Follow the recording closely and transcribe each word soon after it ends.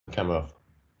Camera off.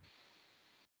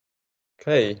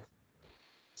 Okay,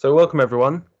 so welcome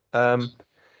everyone, and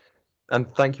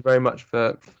thank you very much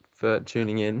for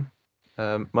tuning in.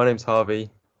 My name's Harvey,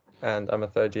 and I'm a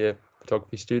third-year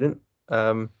photography student.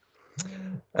 And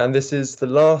this is the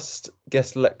last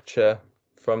guest lecture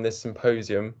from this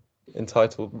symposium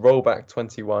entitled "Rollback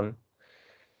 21: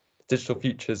 Digital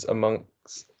Futures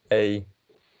Amongst a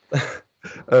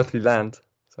Earthly Land."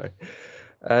 Sorry,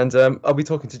 and I'll be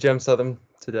talking to Jem Southam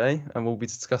today, and we'll be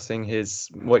discussing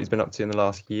what he's been up to in the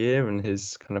last year and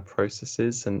his kind of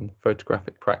processes and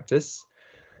photographic practice.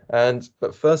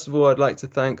 But first of all, I'd like to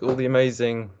thank all the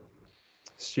amazing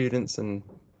students and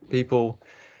people,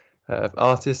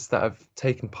 artists that have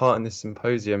taken part in this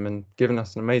symposium and given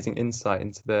us an amazing insight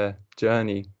into their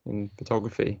journey in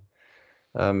photography.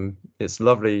 It's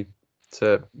lovely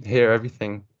to hear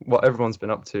what everyone's been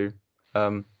up to.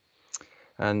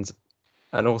 And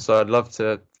also I'd love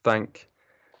to thank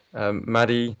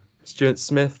Maddie, Stuart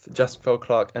Smith, Jasper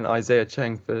Clark, and Isaiah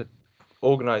Cheng for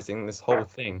organising this whole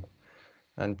thing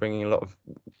and bringing a lot of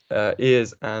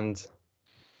ears and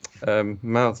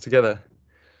mouths together.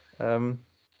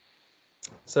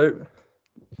 So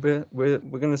we're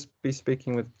going to be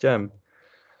speaking with Jem,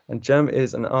 and Jem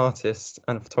is an artist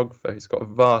and a photographer who's got a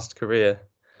vast career,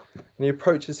 and he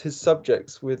approaches his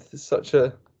subjects with such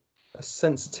a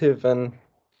sensitive and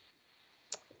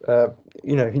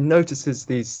he notices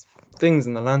these things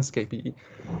in the landscape.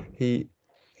 He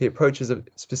approaches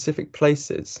specific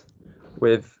places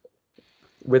with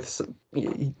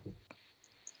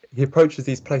he approaches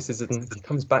these places and he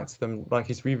comes back to them like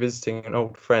he's revisiting an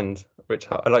old friend, which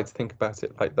I like to think about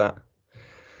it like that.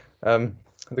 And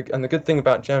the good thing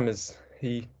about Jem is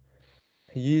he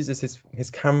uses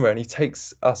his camera and he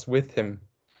takes us with him,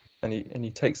 and he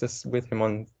takes us with him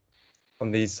on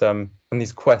these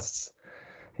quests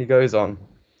he goes on,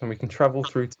 and we can travel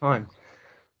through time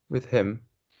with him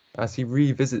as he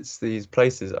revisits these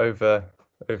places over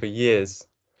years,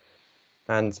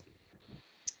 and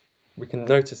we can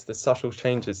notice the subtle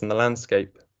changes in the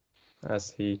landscape as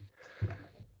he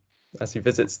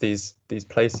visits these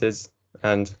places,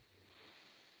 and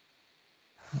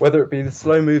whether it be the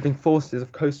slow-moving forces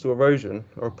of coastal erosion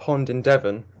or a pond in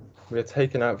Devon, we are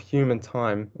taken out of human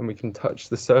time and we can touch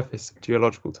the surface of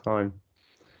geological time.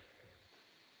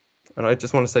 And I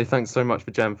just want to say thanks so much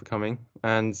for Jem for coming,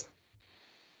 and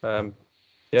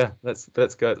yeah, let's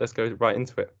go right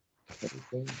into it.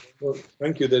 Well,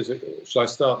 thank you. Shall I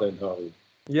start then, Harvey?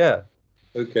 Yeah.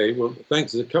 Okay. Well,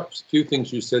 thanks. There's a few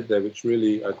things you said there which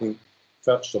really, I think,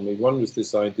 touched on me. One was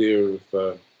this idea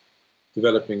of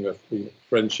developing a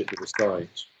friendship with the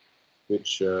site,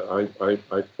 which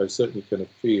I certainly kind of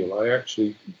feel. I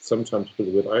actually sometimes put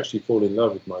it with, I actually fall in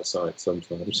love with my site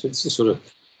sometimes. It's a sort of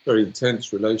very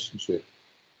intense relationship.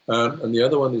 And the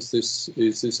other one is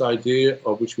this idea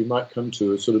of which we might come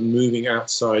to, a sort of moving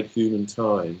outside human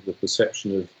time, the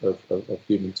perception of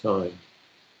human time.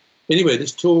 Anyway,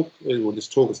 this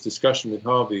discussion with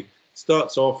Harvey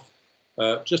starts off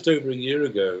just over a year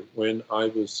ago when I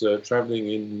was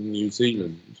traveling in New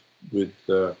Zealand with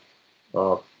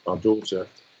our daughter.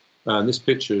 And this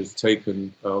picture is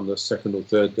taken on the second or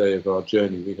third day of our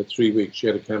journey. We had 3 weeks. She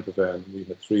had a camper van. We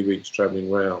had 3 weeks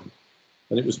traveling around.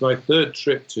 And it was my third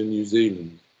trip to New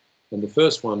Zealand. And the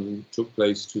first one took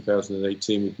place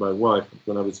 2018 with my wife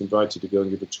when I was invited to go and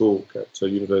give a talk at a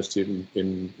university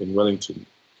in Wellington.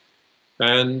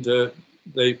 And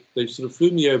they sort of flew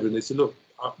me over and they said, look,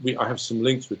 I have some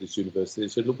links with this university. They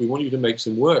said, look, we want you to make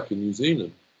some work in New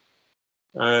Zealand.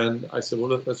 And I said, well,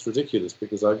 look, that's ridiculous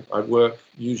because I work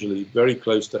usually very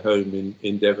close to home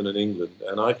in Devon and England,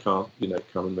 and I can't,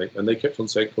 come and make, and they kept on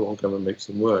saying, come on, come and make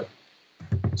some work.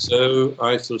 So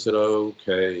I sort of said, oh,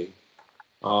 okay,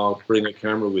 I'll bring a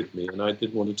camera with me. And I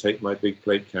didn't want to take my big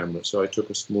plate camera, so I took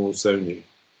a small Sony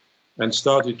and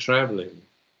started traveling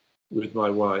with my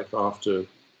wife after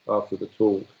the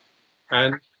talk.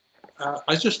 And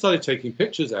I just started taking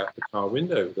pictures out the car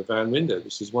window, the van window.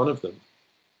 This is one of them.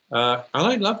 And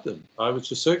I loved them. I was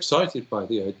just so excited by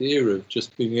the idea of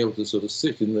just being able to sort of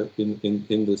sit in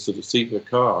the sort of seat of a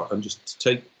car and just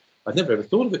take. I'd never ever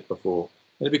thought of it before,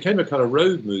 and it became a kind of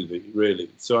road movie, really.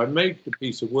 So I made the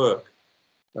piece of work.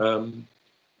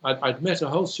 I'd met a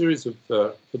whole series of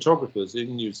photographers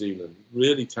in New Zealand,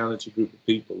 really talented group of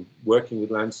people working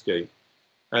with landscape.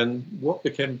 And what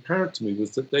became apparent to me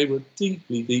was that they were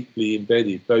deeply, deeply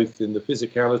embedded both in the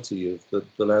physicality of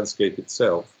the landscape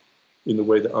itself, in the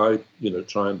way that I,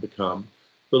 try and become,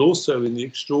 but also in the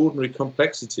extraordinary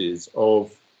complexities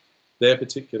of their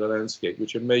particular landscape,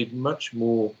 which are made much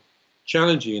more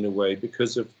challenging in a way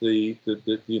because of the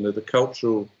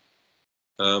cultural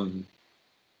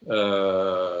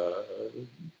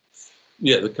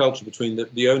yeah, the culture between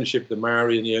the ownership of the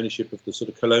Maori and the ownership of the sort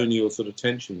of colonial sort of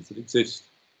tensions that exist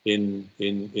in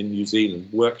New Zealand.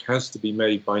 Work has to be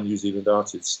made by New Zealand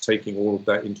artists, taking all of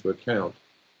that into account.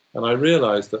 And I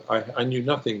realised that I knew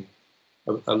nothing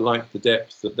like the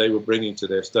depth that they were bringing to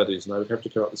their studies, and I would have to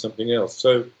come up with something else.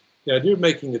 So the idea of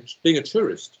being a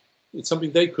tourist, it's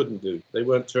something they couldn't do. They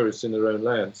weren't tourists in their own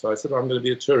land. So I said, I'm going to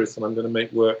be a tourist, and I'm going to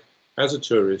make work as a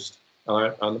tourist.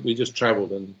 And we just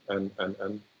travelled and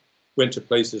went to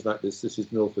places like this. This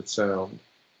is Milford Sound.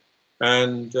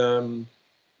 And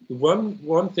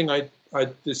one thing I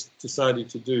just decided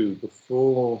to do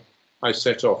before I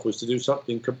set off was to do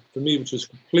something for me which was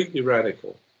completely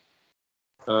radical,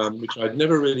 which I'd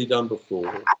never really done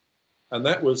before, and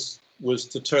that was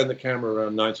to turn the camera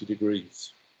around 90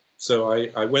 degrees. So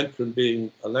I went from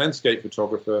being a landscape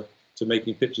photographer to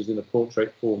making pictures in a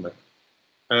portrait format,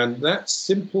 and that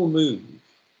simple move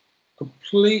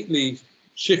completely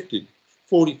shifted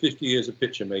 40, 50 years of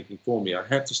picture making for me. I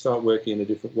had to start working in a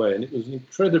different way, and it was an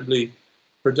incredibly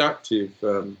productive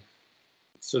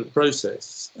sort of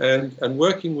process. And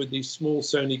working with these small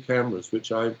Sony cameras,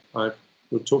 which I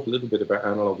will talk a little bit about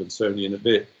analog and Sony in a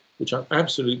bit, which I've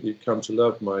absolutely come to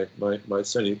love my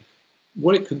Sony.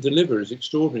 What it can deliver is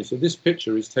extraordinary. So this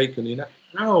picture is taken in a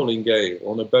howling gale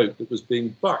on a boat that was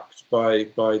being bucked by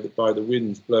the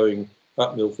winds blowing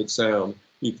up Milford Sound.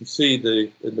 You can see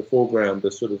in the foreground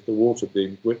the sort of the water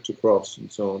being whipped across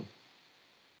and so on.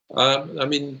 I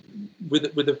mean,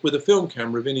 with a film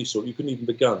camera of any sort, you couldn't even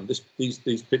begin.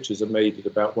 These pictures are made at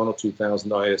about 1,000 or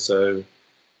 2,000 ISO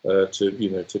to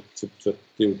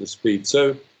deal with the speed.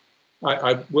 So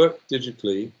I worked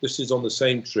digitally. This is on the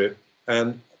same trip,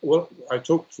 and I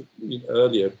talked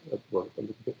earlier, a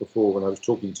little bit before when I was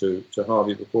talking to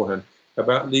Harvey beforehand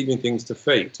about leaving things to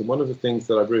fate. And one of the things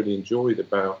that I've really enjoyed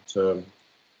about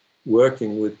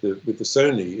working with the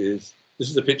Sony is, this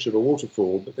is a picture of a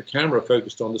waterfall, but the camera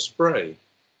focused on the spray,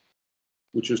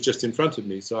 which was just in front of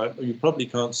me. So you probably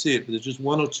can't see it, but there's just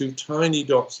one or two tiny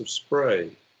dots of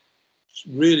spray,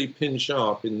 really pin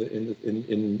sharp in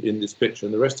this picture.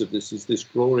 And the rest of this is this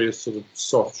glorious sort of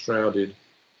soft shrouded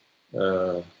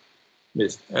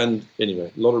mist. And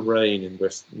anyway, a lot of rain in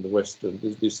the western.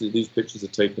 These pictures are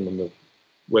taken on the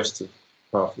western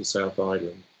part of the South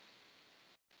Island.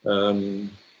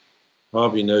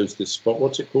 Harvey knows this spot.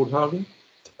 What's it called, Harvey?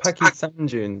 Paki Sand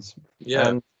Dunes. Yeah.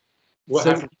 And what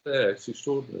happened there? It's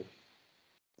extraordinary.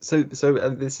 So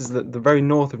this is the very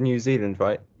north of New Zealand,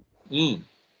 right? Mm.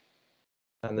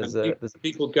 And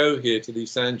people go here to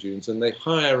these sand dunes, and they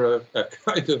hire a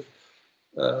kind of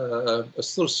a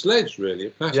sort of sledge, really, a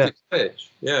plastic sledge.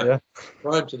 Yeah.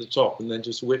 Drive to the top and then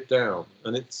just whip down.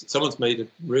 And someone's made a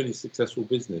really successful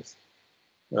business.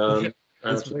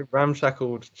 It's very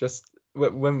ramshackled. Just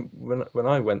when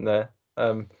I went there,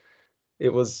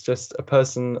 it was just a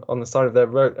person on the side of their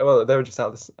road. Well, they were just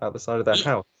out the side of their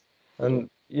house, and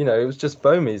it was just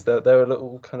foamies. They were a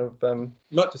little kind of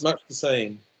much the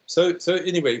same. So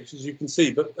anyway, as you can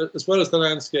see, but as well as the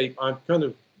landscape, I'm kind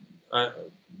of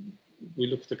we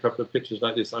looked at a couple of pictures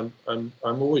like this. I'm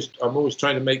always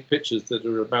trying to make pictures that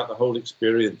are about the whole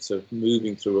experience of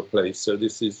moving through a place. So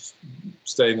this is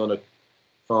staying on a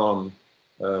farm,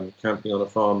 camping on a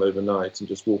farm overnight, and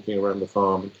just walking around the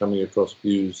farm and coming across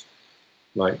views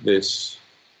like this.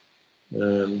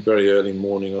 And very early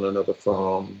morning on another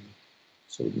farm,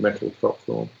 sort of metal crop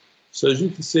lawn. So as you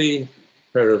can see, a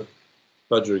pair of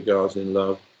budgerigars in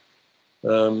love.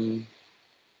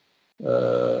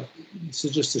 This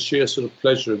is just a sheer sort of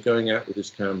pleasure of going out with this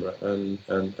camera and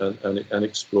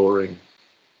exploring,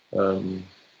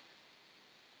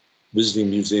 visiting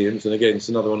museums. And again, it's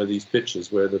another one of these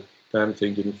pictures where the damn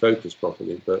thing didn't focus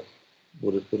properly, but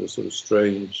would have put a sort of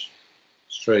strange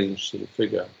sort of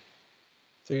figure.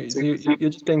 So you're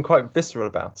just getting quite visceral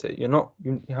about it. You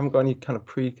haven't got any kind of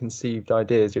preconceived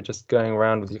ideas. You're just going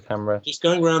around with your camera. Just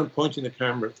going around and pointing the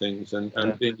camera at things and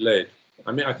being led.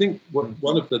 I mean, I think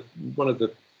one of the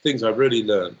things I've really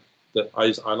learned, that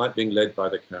I like being led by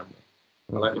the camera.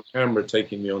 I like the camera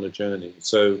taking me on a journey.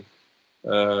 So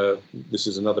this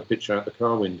is another picture out the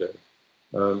car window,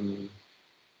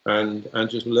 and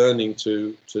just learning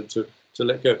to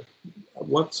let go.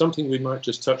 Something we might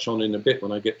just touch on in a bit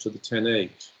when I get to the 10.8,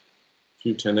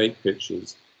 few 10.8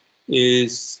 pictures,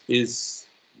 is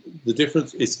the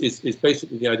difference is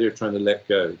basically the idea of trying to let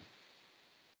go.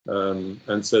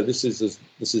 And so this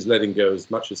is letting go as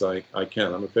much as I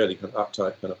can. I'm a fairly kind of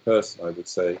uptight kind of person, I would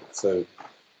say. So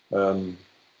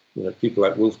people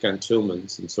like Wolfgang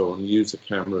Tillmans and so on use a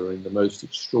camera in the most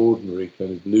extraordinary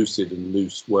kind of lucid and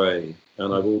loose way.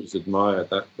 And I've always admired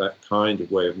that kind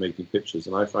of way of making pictures,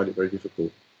 and I find it very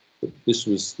difficult. But this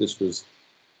was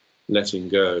letting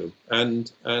go,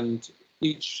 and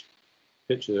each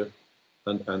picture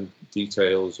and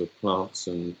details of plants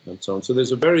and so on. So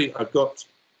there's the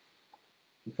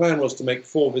plan was to make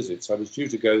 4 visits. I was due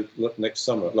to go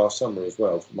last summer as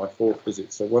well, for my 4th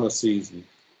visit, so 1 a season.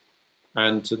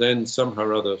 And to then somehow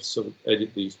or other sort of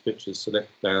edit these pictures,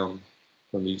 select down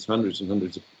from these hundreds and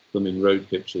hundreds of them in road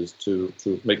pictures to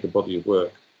make a body of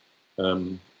work.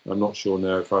 I'm not sure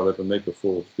now if I'll ever make a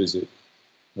 4th visit.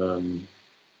 I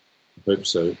hope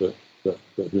so, but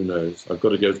who knows? I've got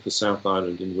to go to the South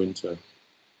Island in winter.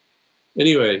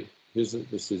 Anyway,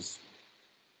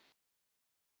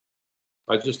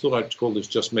 I just thought I'd call this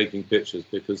Just Making Pictures,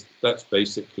 because that's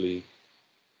basically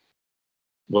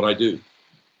what I do.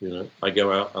 I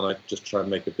go out and I just try and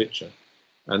make a picture.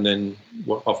 And then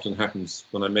what often happens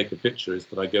when I make a picture is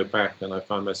that I go back and I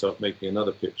find myself making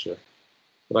another picture.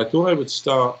 But I thought I would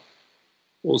start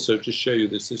also to show you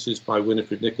this. This is by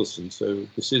Winifred Nicholson. So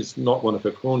this is not one of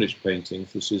her Cornish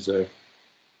paintings. This is a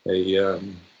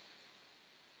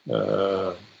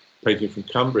painting from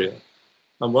Cumbria.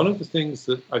 And one of the things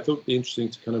that I thought would be interesting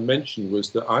to kind of mention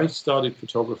was that I started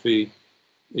photography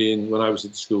when I was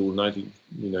at school,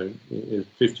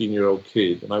 15-year-old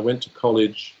kid, and I went to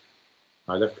college.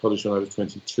 I left college when I was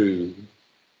 22,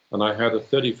 and I had a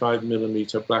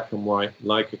 35mm black and white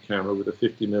Leica camera with a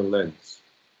 50mm lens.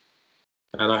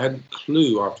 And I hadn't a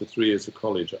clue after 3 years of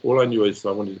college. All I knew is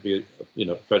I wanted to be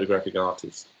a photographic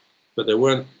artist. But there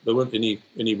weren't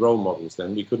any role models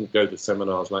then. We couldn't go to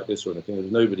seminars like this or anything. There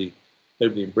was nobody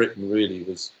in Britain really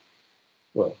was.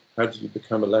 Well, how did you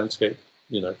become a landscape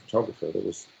photographer? There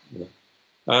was,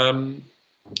 and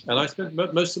I spent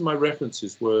most of my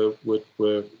references were with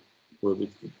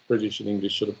British and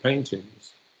English sort of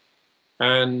paintings.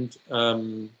 And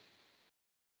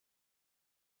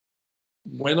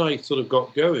when I sort of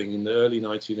got going in the early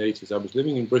 1980s, I was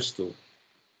living in Bristol,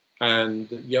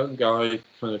 and a young guy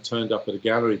kind of turned up at a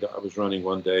gallery that I was running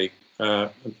one day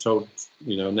and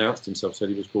announced himself, said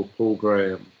he was called Paul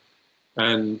Graham,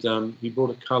 and he brought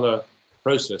a colour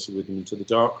processor with him into the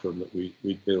darkroom that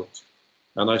we'd built,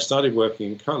 and I started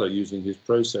working in colour using his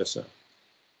processor,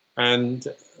 and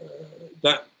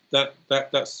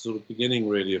that's sort of beginning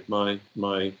really of my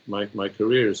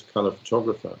career as a colour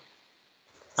photographer.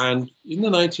 And in the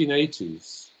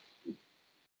 1980s,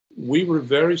 we were a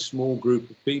very small group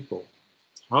of people.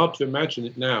 It's hard to imagine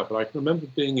it now, but I can remember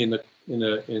being in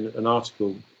an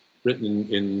article written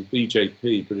in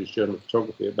BJP, British Journal of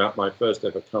Photography, about my first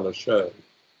ever colour show.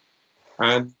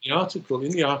 And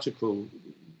in the article,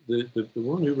 the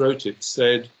woman who wrote it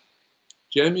said,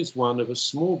 Jem is one of a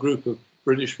small group of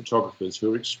British photographers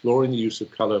who are exploring the use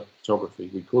of colour photography.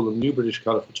 We call them New British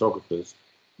Colour Photographers.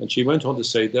 And she went on to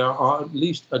say there are at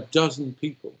least a dozen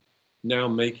people now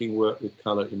making work with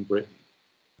colour in Britain.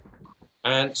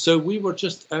 And so we were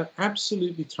just an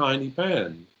absolutely tiny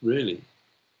band, really.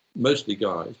 Mostly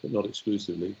guys, but not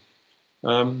exclusively.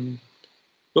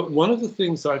 But one of the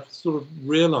things I've sort of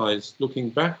realized looking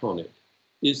back on it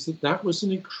is that was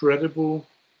an incredible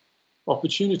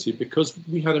opportunity, because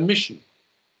we had a mission,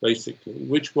 basically,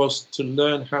 which was to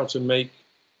learn how to make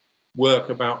work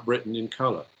about Britain in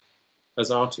colour as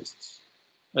artists.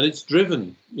 And it's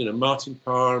driven, Martin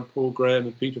Parr and Paul Graham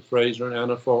and Peter Fraser and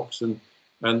Anna Fox and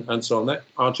so on. That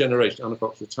our generation, Anna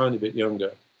Fox was a tiny bit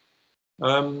younger.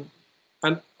 And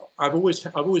I've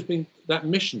always been that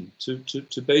mission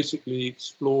to basically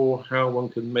explore how one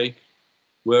can make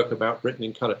work about Britain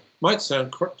in colour. Might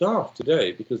sound quite daft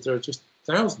today, because there are just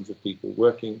thousands of people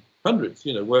working, hundreds,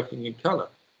 working in colour.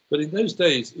 But in those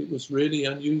days, it was really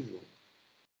unusual.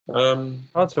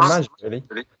 Hard to imagine, really.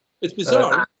 It's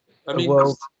bizarre. I mean, a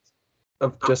world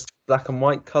of just black and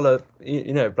white colour.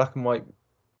 Black and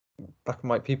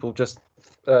white people just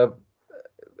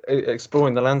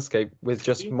exploring the landscape with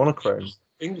just monochrome.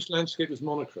 English landscape was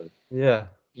monochrome. Yeah.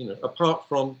 Apart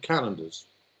from calendars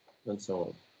and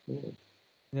so on.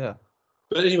 Yeah.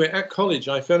 But anyway, at college,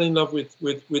 I fell in love with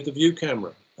the view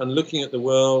camera and looking at the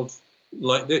world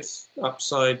like this,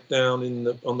 upside down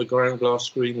on the ground glass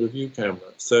screen of a view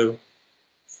camera. So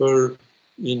for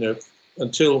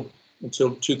until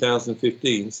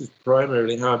 2015, this is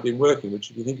primarily how I've been working, which,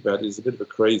 if you think about it, is a bit of a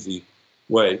crazy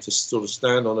way to sort of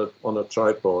stand on a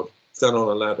tripod, stand on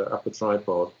a ladder up a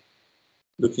tripod,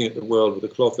 looking at the world with a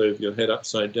cloth over your head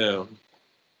upside down,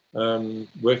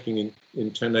 working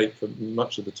in 10/8 for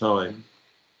much of the time,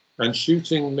 and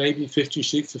shooting maybe 50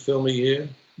 sheets of film a year,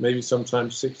 maybe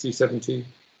sometimes 60, 70.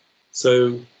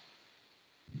 So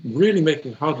really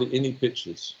making hardly any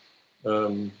pictures,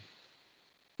 but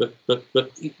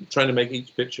trying to make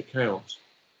each picture count.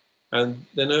 And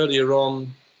then earlier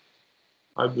on,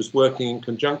 I was working in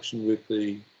conjunction with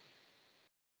the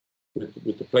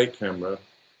plate camera,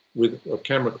 with a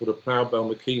camera called a Plowbell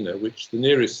Makina, which the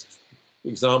nearest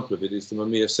example of it is the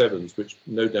Mamiya 7s, which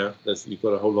no doubt you've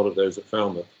got a whole lot of those at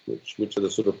Falmouth, which are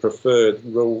the sort of preferred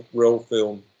roll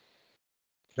film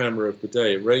camera of the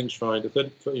day, rangefinder,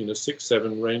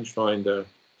 6.7 rangefinder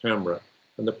camera.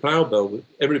 And the Plowbell,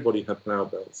 everybody had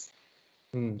Plowbells.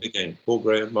 Again, Paul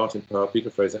Graham, Martin Parr, Peter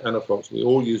Fraser, Anna Fox, we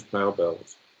all used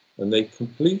Plowbells. And they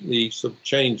completely sort of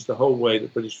changed the whole way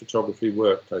that British photography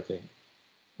worked, I think.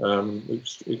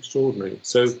 Extraordinary.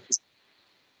 So,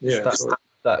 yeah.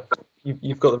 That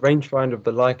you've got the rangefinder of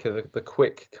the Leica, the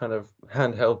quick kind of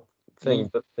handheld thing,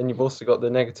 but then you've also got the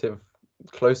negative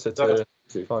closer to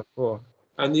 5.4.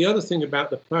 And the other thing about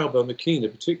the Plowbell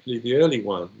Makina, particularly the early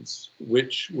ones,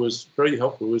 which was very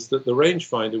helpful, was that the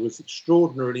rangefinder was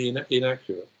extraordinarily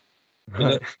inaccurate.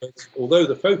 Right. Although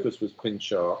the focus was pin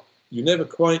sharp, you never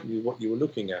quite knew what you were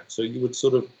looking at. So you would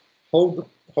sort of hold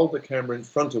the camera in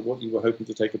front of what you were hoping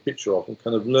to take a picture of, and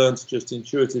kind of learn to just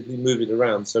intuitively move it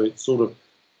around, so it sort of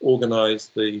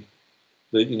organized the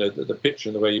picture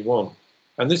in the way you want.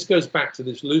 And this goes back to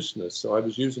this looseness. So I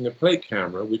was using a plate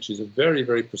camera, which is a very,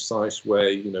 very precise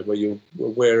way, where you're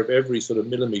aware of every sort of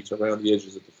millimeter around the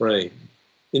edges of the frame,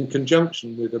 in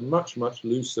conjunction with a much, much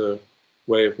looser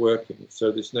way of working.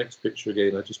 So this next picture,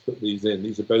 again, I just put these in.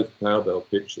 These are both Plowbell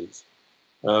pictures.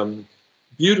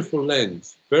 Beautiful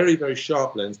lens, very, very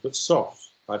sharp lens, but soft.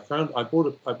 I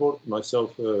bought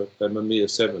myself a Mamiya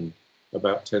 7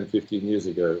 about 10, 15 years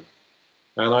ago.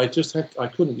 And I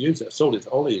couldn't use it. I sold it to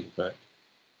Ollie, in fact.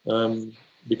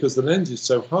 Because the lens is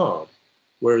so hard,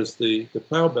 whereas the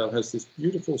Plowbell has this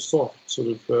beautiful, soft sort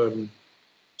of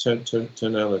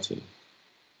tonality.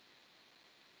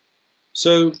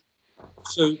 So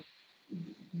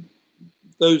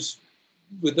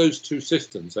with those two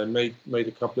systems, I made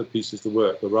a couple of pieces of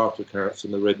work, the Rafter Carrots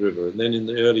and the Red River, and then in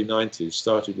the early 90s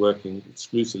started working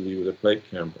exclusively with a plate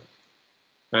camera.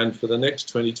 And for the next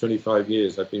 20, 25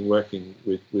 years, I've been working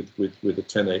with a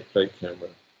 10.8 plate camera.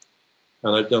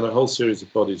 And I've done a whole series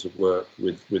of bodies of work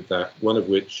with that, one of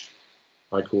which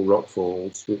I call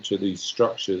rockfalls, which are these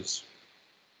structures.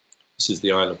 This is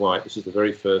the Isle of Wight. This is the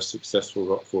very first successful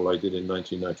rockfall I did in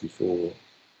 1994.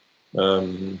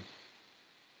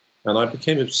 And I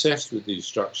became obsessed with these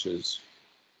structures,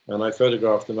 and I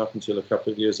photographed them up until a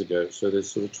couple of years ago. So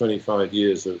there's sort of 25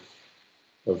 years of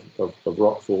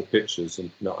rockfall pictures,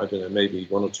 and I don't know, maybe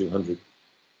 100 or 200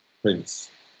 prints.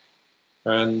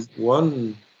 And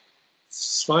one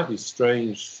slightly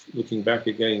strange, looking back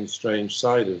again, strange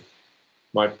side of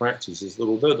my practice is that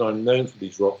although I'm known for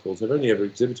these rockfalls, I've only ever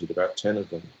exhibited about 10 of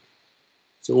them.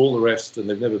 So all the rest, and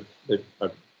I've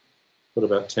put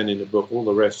about 10 in a book, all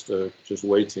the rest are just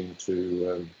waiting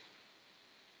to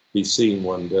be seen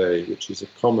one day, which is a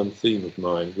common theme of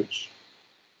mine, which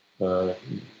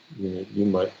you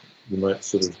might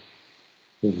sort of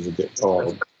think is a bit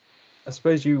odd. I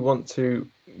suppose you want to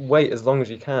wait as long as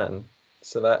you can,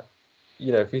 so that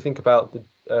if you think about the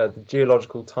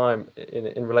geological time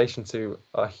in relation to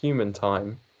our human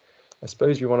time, I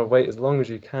suppose you want to wait as long as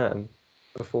you can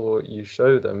before you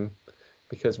show them,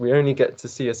 because we only get to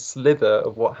see a slither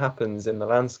of what happens in the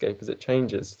landscape as it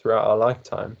changes throughout our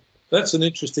lifetime. That's an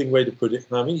interesting way to put it,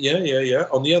 Harvey. Yeah.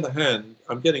 On the other hand,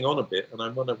 I'm getting on a bit, and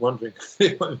I'm wondering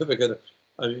if I'm ever going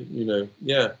to,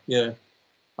 yeah.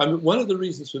 One of the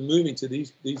reasons for moving to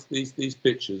these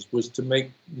pictures was to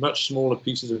make much smaller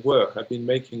pieces of work. I've been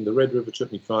making the Red River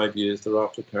took me 5 years, the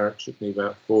Rafter Carrots took me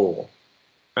about 4.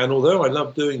 And although I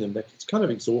love doing them, it's kind of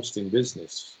exhausting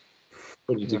business.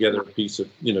 Putting together a piece of,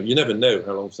 you never know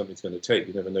how long something's going to take.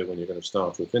 You never know when you're going to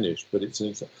start or finish. But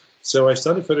so I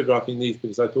started photographing these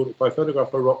because I thought if I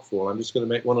photograph a rockfall, I'm just going to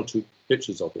make 1 or 2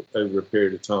 pictures of it over a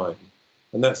period of time,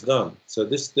 and that's done. So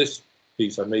this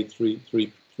piece I made three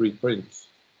prints,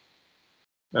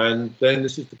 and then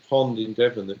this is the pond in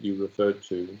Devon that you referred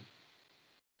to.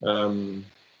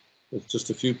 There's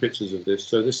just a few pictures of this.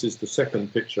 So this is the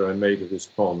second picture I made of this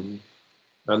pond.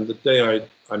 And the day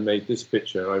I made this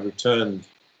picture, I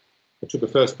took a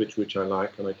first picture which I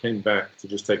liked, and I came back to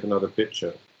just take another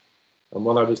picture. And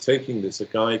while I was taking this, a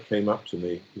guy came up to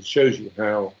me. It shows you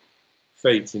how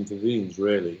fate intervenes,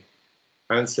 really,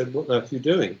 and said, "What on earth are you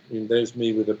doing?" I mean, there's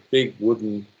me with a big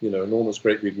wooden, enormous,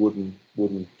 great big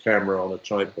wooden camera on a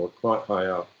tripod, quite high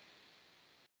up.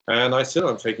 And I said,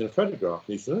 "I'm taking a photograph."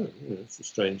 And he said, "Oh, it's a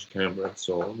strange camera and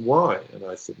so on. Why?" And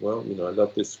I said, "Well, I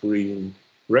love this green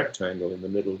rectangle in the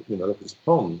middle, of this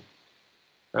pond."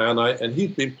 And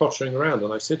he'd been pottering around,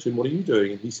 and I said to him, "What are you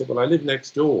doing?" And he said, "Well, I live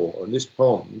next door on this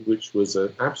pond, which was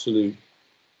an absolute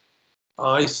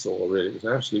eyesore, really. It was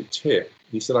an absolute tip."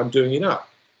 He said, "I'm doing it up.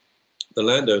 The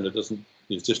landowner doesn't,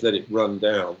 he's just let it run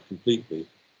down completely."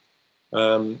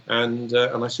 And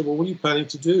I said, "Well, what are you planning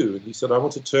to do?" And he said, "I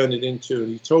want to turn it into,"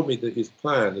 and he told me that his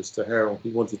plan as to how he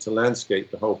wanted to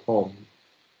landscape the whole pond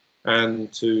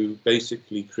and to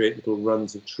basically create little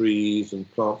runs of trees and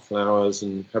plant flowers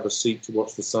and have a seat to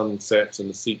watch the sunset and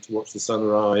a seat to watch the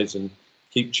sunrise and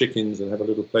keep chickens and have a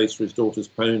little place for his daughter's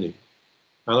pony.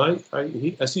 And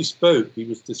as he spoke, he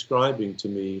was describing to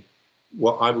me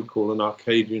what I would call an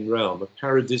Arcadian realm, a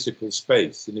paradisical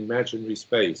space, an imaginary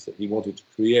space that he wanted to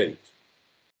create.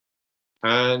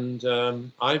 And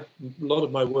a lot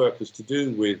of my work has to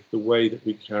do with the way that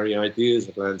we carry ideas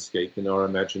of landscape in our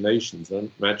imaginations.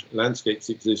 And landscapes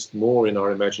exist more in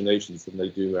our imaginations than they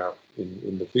do out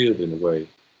in the field, in a way,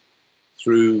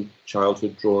 through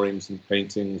childhood drawings and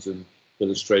paintings and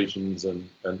illustrations and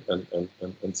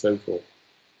so forth.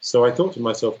 So I thought to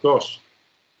myself, gosh,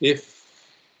 if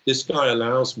this guy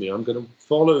allows me, I'm going to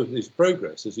follow his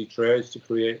progress as he tries to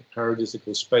create a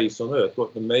paradisical space on Earth.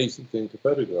 What an amazing thing to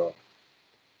photograph.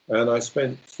 And I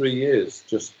spent 3 years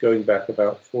just going back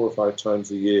about 4 or 5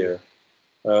 times a year,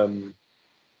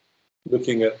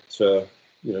 looking at,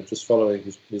 just following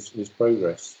his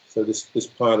progress. So this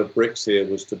pile of bricks here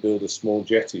was to build a small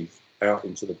jetty out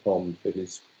into the pond for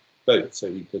his boat,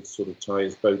 so he could sort of tie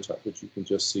his boat up, which you can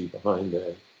just see behind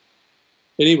there.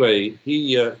 Anyway,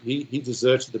 he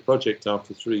deserted the project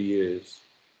after 3 years,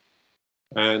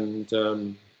 and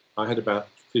I had about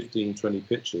 15, 20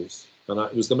 pictures. And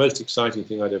it was the most exciting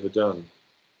thing I'd ever done.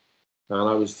 And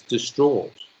I was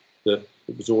distraught that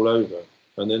it was all over.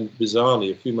 And then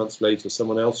bizarrely, a few months later,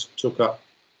 someone else took up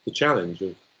the challenge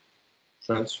of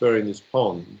transferring this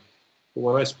pond. But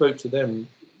when I spoke to them,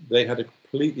 they had a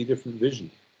completely different vision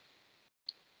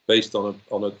based on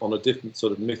a different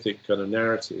sort of mythic kind of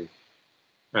narrative.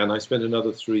 And I spent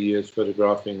another 3 years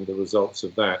photographing the results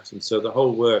of that. And so the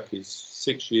whole work is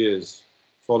 6 years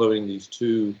following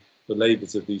the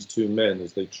labors of these two men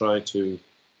as they try to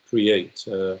create,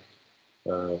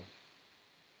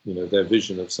 their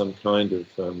vision of some kind of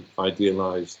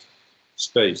idealized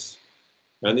space.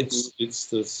 And it's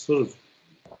the sort of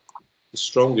the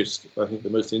strongest, I think, the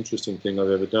most interesting thing I've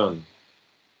ever done.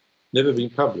 Never been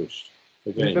published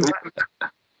again.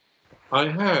 I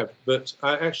have, but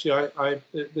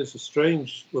there's a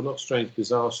strange, well, not strange,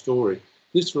 bizarre story.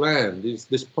 This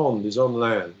pond is on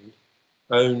land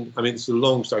owned. I mean, it's a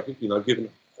long story. I've given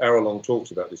hour-long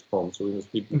talks about this pond, so we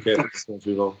must be careful it's not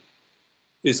too long.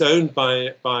 It's owned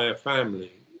by a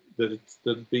family that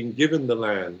had been given the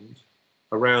land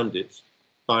around it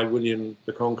by William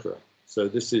the Conqueror. So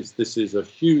this is a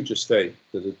huge estate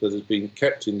that has been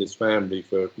kept in this family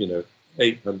for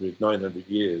 800, 900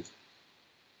 years.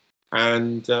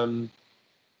 And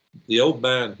the old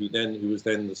man who was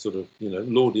then the sort of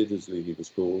Lord Iddesleigh, he was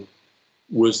called,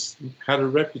 had a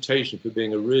reputation for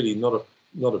being a really not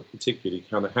a particularly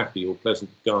kind of happy or pleasant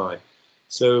guy.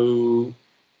 So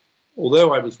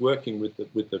although I was working with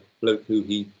the bloke who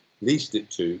he leased it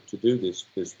to do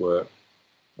this work,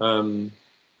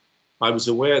 I was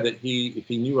aware that if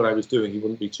he knew what I was doing, he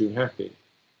wouldn't be too happy.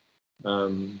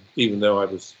 Even though I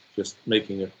was just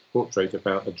making a portrait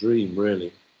about a dream,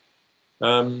 really.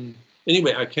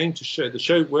 Anyway, I came to show. The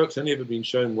show work's only ever been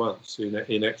shown once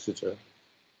in Exeter.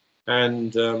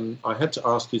 And I had to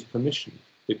ask his permission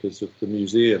because of the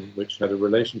museum, which had a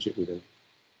relationship with him.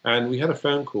 And we had a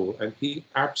phone call, and he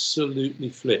absolutely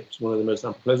flipped. One of the most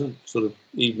unpleasant sort of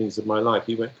evenings of my life.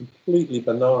 He went completely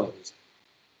bananas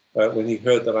when he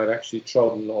heard that I'd actually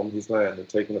trodden on his land and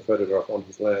taken a photograph on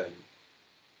his land.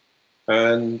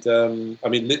 And I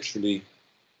mean, literally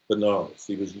bananas.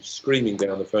 He was screaming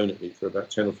down the phone at me for about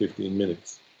 10 or 15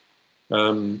 minutes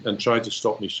and tried to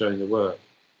stop me showing the work.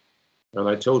 And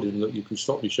I told him, look, you can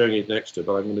stop me showing it next to,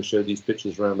 but I'm going to show these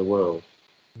pictures around the world.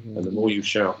 And the more you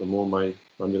shout, the more I'm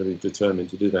going to be determined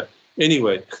to do that.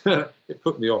 Anyway, it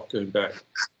put me off going back.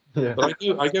 Yeah. But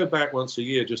I go back once a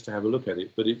year just to have a look at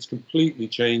it. But it's completely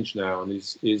changed now and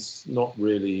is not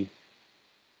really,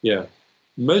 yeah.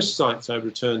 Most sites I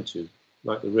return to,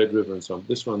 like the Red River and so on.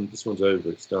 This one's over.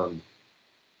 It's done.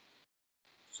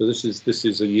 So this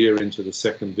is a year into the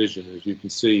second vision, as you can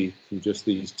see from just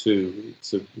these two.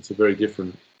 It's a very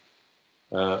different,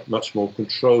 much more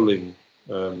controlling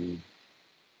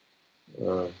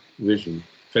vision.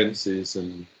 Fences,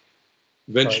 and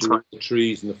eventually the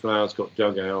trees and the flowers got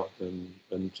dug out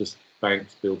and just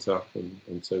banks built up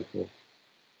and so forth.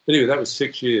 Anyway, that was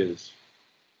 6 years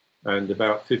and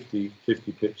about 50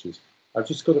 pictures. I've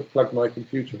just got to plug my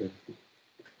computer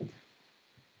in.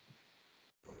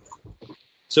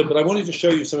 So, but I wanted to show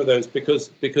you some of those because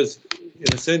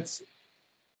in a sense,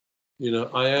 you know,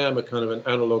 I am a kind of an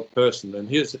analog person, and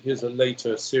here's a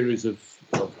later series of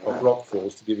rock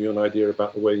falls to give you an idea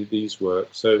about the way these work.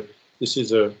 So this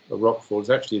is a rock fall. It's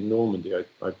actually in Normandy.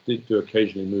 I did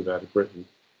occasionally move out of Britain,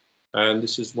 and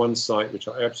this is one site which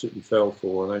I absolutely fell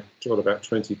for, and I got about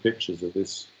 20 pictures of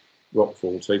this rock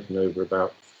fall taken over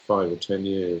about 5 or 10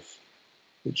 years,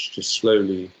 which just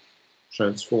slowly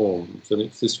transforms. And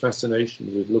it's this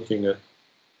fascination with looking at,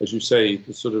 as you say,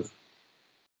 the sort of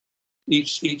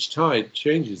each tide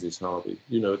changes this, Harvey.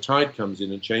 You know, a tide comes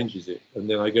in and changes it, and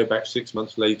then I go back 6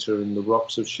 months later and the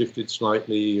rocks have shifted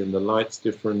slightly and the light's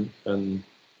different and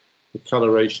the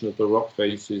coloration of the rock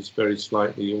face is very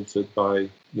slightly altered by,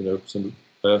 you know, some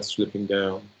earth slipping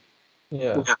down.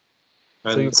 Yeah.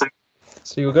 And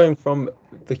So you're going from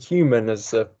the human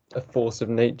as a force of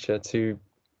nature to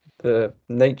the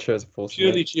nature as a force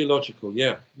purely of nature. geological,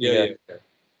 yeah.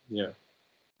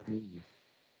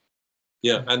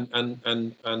 Yeah,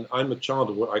 and I'm a child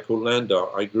of what I call land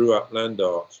art. I grew up land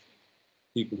art,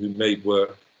 people who made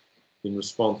work in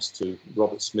response to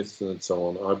Robert Smithson and so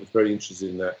on. I was very interested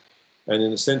in that. And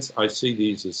in a sense, I see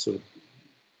these as sort of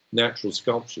natural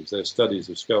sculptures. They're studies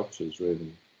of sculptures,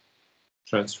 really,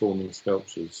 transforming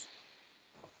sculptures.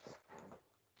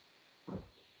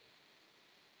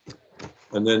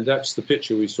 And then that's the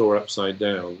picture we saw upside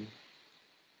down.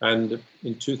 And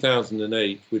in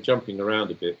 2008, we're jumping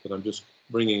around a bit, but I'm just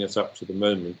bringing us up to the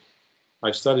moment.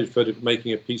 I started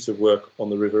making a piece of work on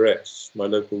the River Exe, my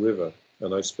local river,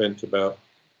 and I spent about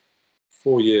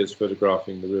 4 years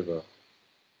photographing the river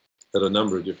at a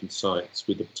number of different sites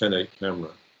with a 10-8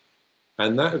 camera.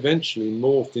 And that eventually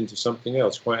morphed into something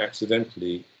else quite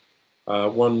accidentally.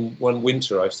 One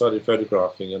winter I started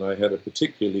photographing and I had a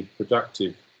particularly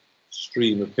productive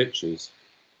stream of pictures.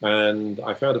 And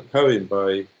I found a poem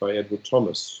by Edward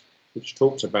Thomas, which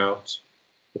talks about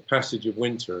the passage of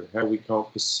winter, how we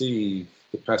can't perceive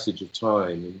the passage of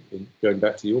time, in going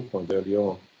back to your point early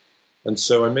on. And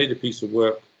so I made a piece of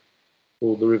work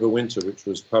called The River Winter, which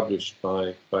was published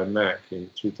by Mac in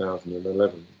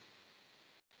 2011.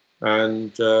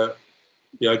 And the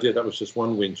idea, that was just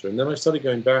one winter. And then I started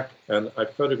going back and I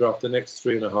photographed the next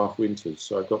 3.5 winters.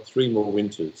 So I've got 3 more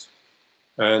winters.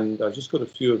 And I've just got a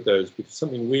few of those because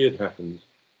something weird happened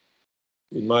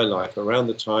in my life around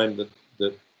the time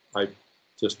that I've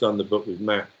just done the book with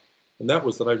Mac. And that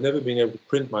was that I've never been able to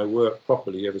print my work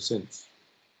properly ever since,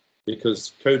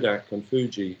 because Kodak and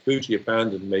Fuji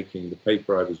abandoned making the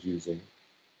paper I was using.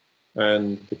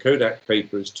 And the Kodak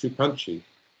paper is too punchy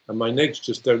and my negs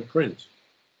just don't print.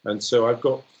 And so I've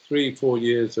got 3-4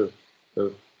 years of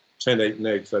 10-8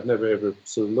 negs I've never ever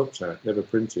sort of looked at, never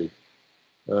printed.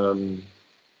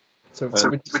 So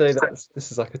would you say that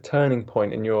this is like a turning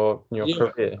point in your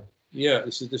career? Yeah,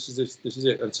 this is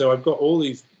it. And so I've got all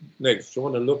these negs which I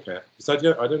want to look at, because I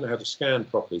don't know how to scan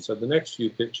properly. So the next few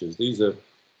pictures, these are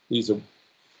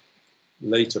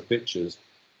later pictures,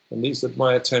 and these are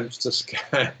my attempts to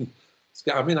scan.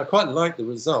 I mean, I quite like the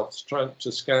results, trying to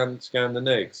scan the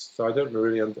negs. So I don't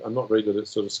really, I'm not very good at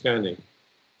sort of scanning.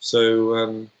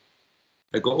 So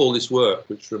I've got all this work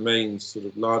which remains sort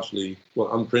of largely,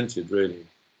 well, unprinted really.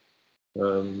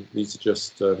 These are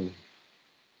just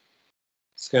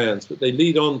scans, but they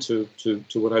lead on to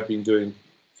what I've been doing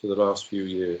for the last few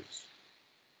years.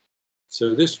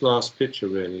 So this last picture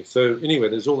really. So anyway,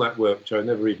 there's all that work which I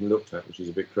never even looked at, which is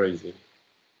a bit crazy.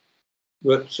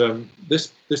 But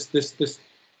this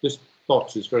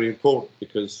box is very important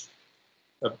because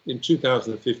in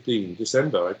 2015,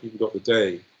 December, I've even got the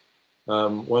day.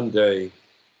 One day,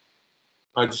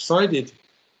 I decided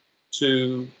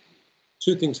to.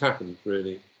 2 things happened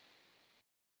really,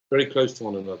 very close to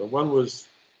one another. One was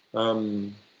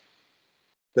that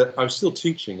I was still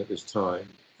teaching at this time,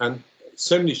 and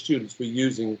so many students were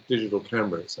using digital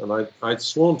cameras, and I'd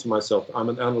sworn to myself that I'm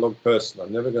an analog person.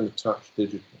 I'm never going to touch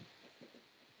digital.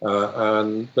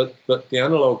 But the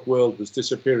analog world was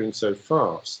disappearing so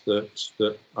fast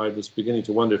that I was beginning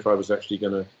to wonder if I was actually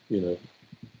going to, you know,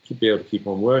 be able to keep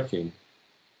on working.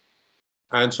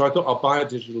 And so I thought I'll buy a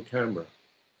digital camera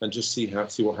and just see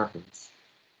what happens.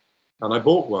 And I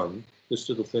bought one, this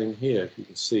little thing here, if you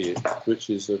can see it, which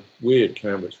is a weird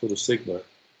camera. It's called a Sigma.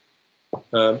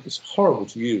 It's horrible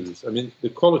to use. I mean, the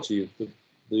quality of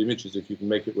the images, if you can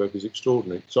make it work, is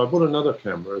extraordinary. So I bought another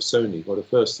camera, a Sony, one of the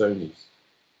first Sonys,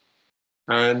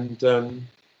 and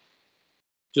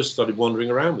just started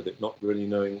wandering around with it, not really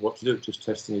knowing what to do, just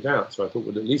testing it out. So I thought,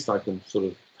 well, at least I can sort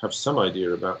of have some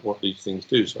idea about what these things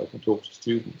do so I can talk to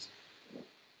students.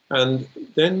 And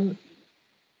then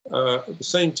At the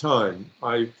same time,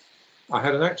 I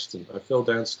had an accident. I fell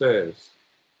downstairs,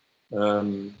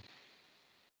 um,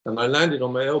 and I landed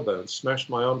on my elbow and smashed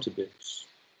my arm to bits.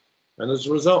 And as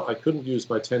a result, I couldn't use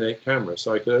my 10.8 camera,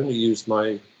 so I could only use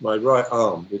my right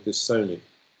arm with this Sony.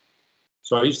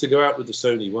 So I used to go out with the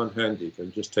Sony one-handed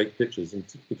and just take pictures. And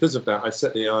because of that, I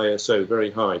set the ISO very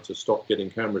high to stop getting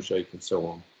camera shake and so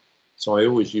on. So I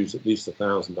always use at least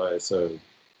 1,000 ISO.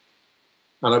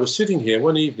 And I was sitting here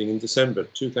one evening in December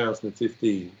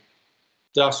 2015.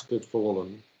 Dusk had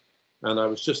fallen, and I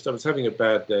was having a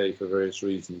bad day for various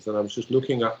reasons, and I was just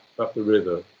looking up the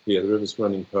river here. The river's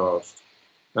running past,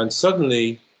 and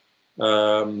suddenly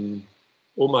all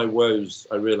my woes,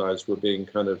 I realized, were being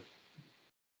kind of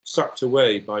sucked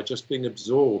away by just being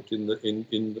absorbed in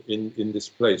this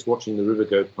place, watching the river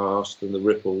go past and the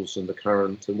ripples and the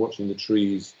current, and watching the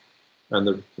trees and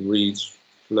the reeds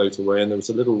float away. And there was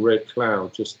a little red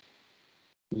cloud just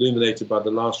illuminated by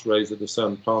the last rays of the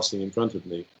sun passing in front of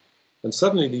me. And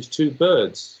suddenly these two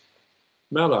birds,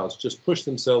 mallards, just pushed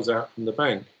themselves out from the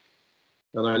bank.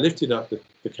 And I lifted up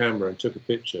the camera and took a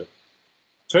picture.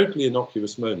 Totally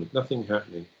innocuous moment, nothing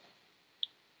happening.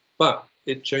 But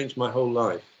it changed my whole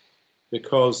life,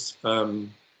 because for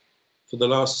the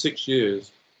last 6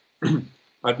 years,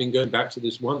 I've been going back to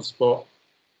this one spot,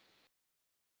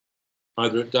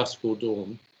 either at dusk or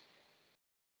dawn.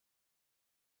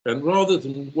 And rather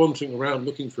than wandering around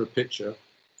looking for a picture,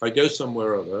 I go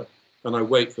somewhere or other and I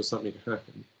wait for something to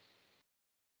happen.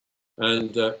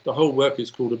 And the whole work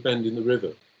is called A Bend in the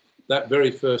River. That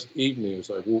very first evening, as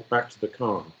I walked back to the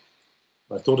car,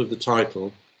 I thought of the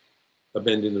title, A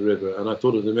Bend in the River, and I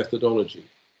thought of the methodology.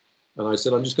 And I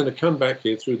said, I'm just going to come back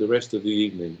here through the rest of the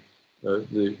evening,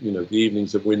 the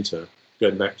evenings of winter,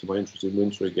 going back to my interest in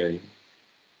winter again.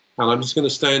 And I'm just going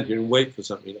to stand here and wait for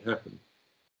something to happen.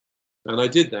 And I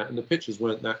did that, and the pictures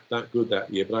weren't that good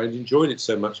that year, but I enjoyed it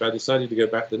so much, I decided to go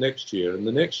back the next year. And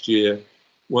the next year,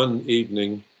 one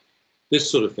evening, this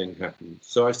sort of thing happened.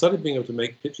 So I started being able to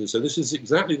make pictures. So this is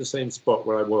exactly the same spot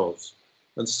where I was.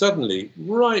 And suddenly,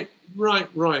 right,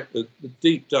 the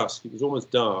deep dusk, it was almost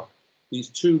dark, these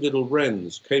two little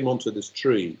wrens came onto this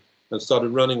tree and started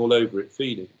running all over it,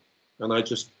 feeding. And I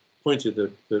just pointed the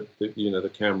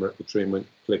camera at the tree and went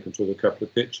click and took a couple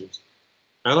of pictures.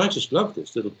 And I just loved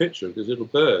this little picture of this little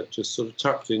bird just sort of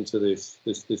tucked into this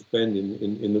bend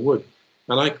in the wood.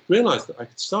 And I realized that I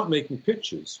could start making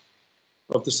pictures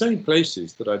of the same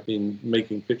places that I'd been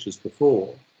making pictures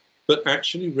before, but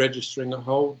actually registering a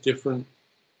whole different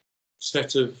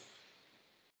set of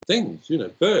things,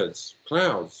 birds,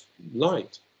 clouds,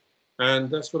 light. And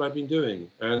that's what I've been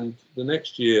doing. And the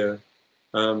next year,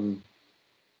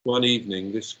 one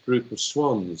evening, this group of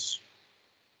swans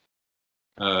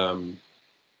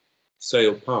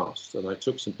sailed past, and I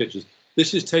took some pictures.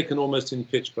 This is taken almost in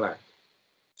pitch black.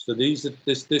 So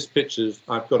this pictures,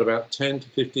 I've got about 10 to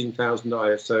 15,000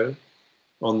 ISO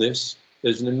on this.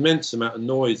 There's an immense amount of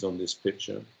noise on this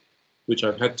picture, which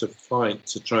I've had to fight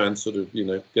to try and sort of,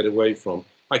 get away from.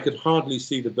 I could hardly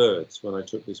see the birds when I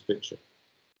took this picture.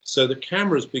 So the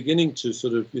camera is beginning to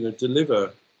sort of,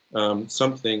 deliver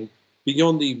something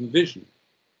beyond even vision.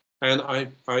 And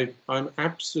I'm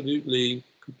absolutely,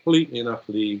 completely and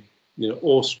utterly,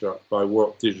 awestruck by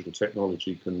what digital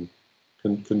technology can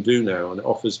do now, and it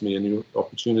offers me a new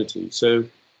opportunity. So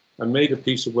I made a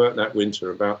piece of work that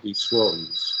winter about these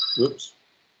swans. Whoops,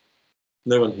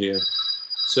 no one here.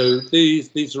 So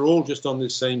these are all just on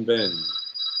this same bend.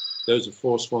 Those are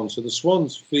 4 swans. So the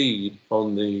swans feed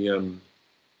on the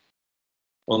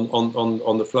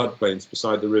on the floodplains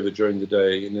beside the river during the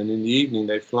day, and then in the evening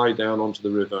they fly down onto the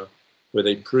river where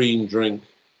they preen, drink,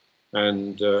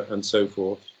 and so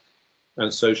forth,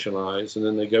 and socialize, and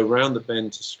then they go round the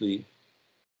bend to sleep.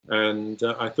 And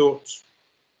I thought,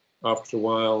 after a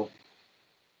while,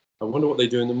 I wonder what they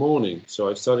do in the morning. So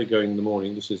I started going in the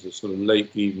morning. This is a sort of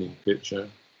late evening picture.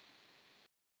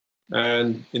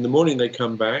 And in the morning they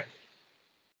come back,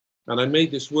 and I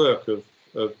made this work of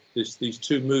these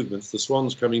two movements, the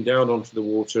swans coming down onto the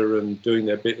water and doing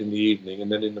their bit in the evening,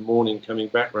 and then in the morning coming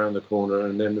back round the corner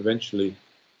and then eventually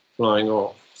flying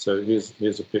off. So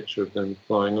here's a picture of them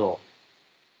flying off.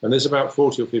 And there's about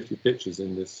 40 or 50 pictures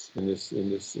in this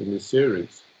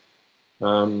series.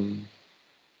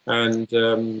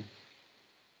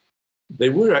 They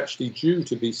were actually due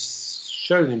to be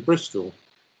shown in Bristol.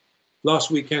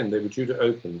 Last weekend they were due to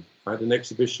open. I had an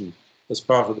exhibition as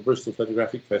part of the Bristol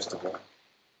Photographic Festival.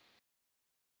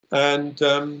 And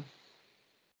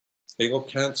they got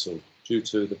cancelled due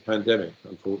to the pandemic,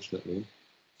 unfortunately.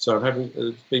 So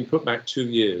it's been put back 2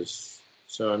 years.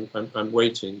 So I'm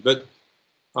waiting. But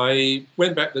I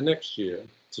went back the next year,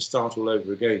 to start all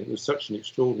over again. It was such an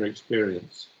extraordinary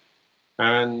experience.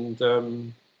 And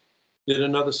did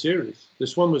another series.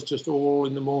 This one was just all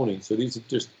in the morning, so these are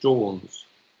just dawns.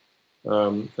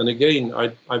 And again,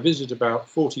 I visit about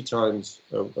 40 times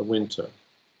a winter,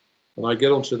 and I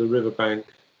get onto the riverbank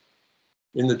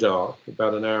in the dark,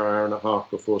 about an hour, hour and a half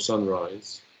before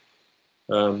sunrise,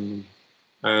 and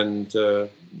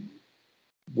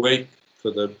wait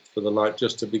for the light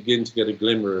just to begin to get a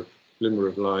glimmer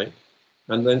of light,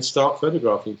 and then start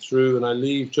photographing through. And I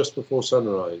leave just before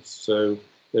sunrise. So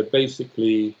they're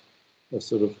basically a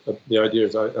sort of the idea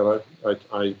is I'm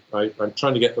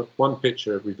trying to get one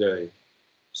picture every day.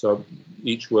 So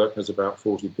each work has about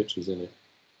 40 pictures in it.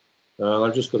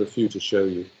 I've just got a few to show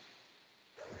you.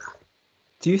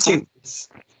 Do you think this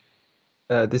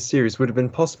series would have been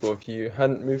possible if you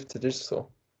hadn't moved to digital?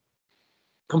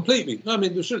 Completely. I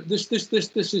mean, this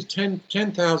is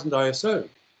 10,000 ISO.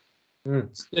 Mm.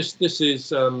 This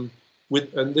is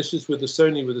with the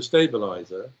Sony with a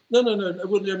stabilizer. No.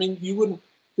 I mean, you wouldn't.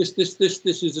 This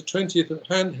is a 20th of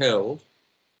handheld,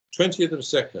 20th of a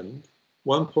second,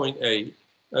 1.8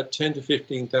 at 10 to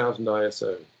 15,000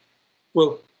 ISO.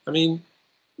 Well, I mean,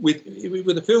 with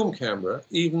a film camera,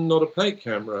 even not a plate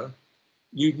camera,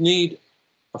 you'd need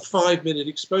a 5-minute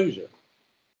exposure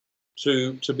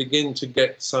to begin to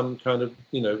get some kind of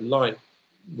light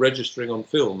registering on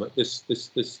film at this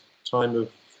time of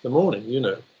the morning.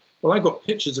 Well, I got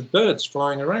pictures of birds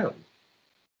flying around,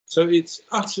 so it's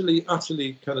utterly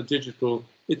kind of digital.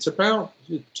 It's about,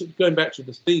 going back to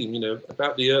the theme,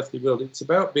 about the earthly world. It's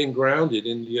about being grounded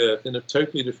in the earth in a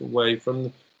totally different way from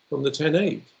the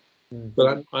 10.8. Mm-hmm.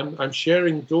 But I'm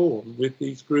sharing dawn with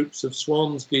these groups of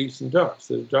swans, geese, and ducks.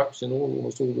 There are ducks in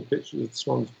almost all the pictures of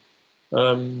swans.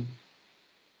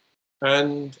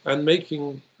 And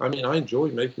making, I mean, I enjoy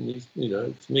making these,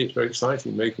 to me it's very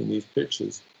exciting making these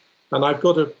pictures. And I've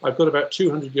got about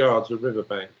 200 yards of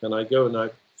riverbank, and I go and I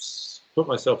put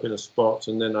myself in a spot,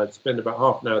 and then I'd spend about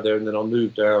half an hour there, and then I'll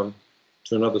move down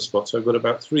to another spot. So I've got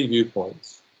about 3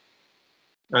 viewpoints.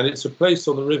 And it's a place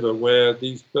on the river where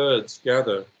these birds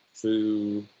gather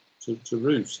to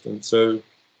roost. And so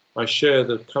I share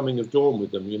the coming of dawn with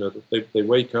them, that they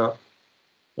wake up.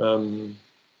 So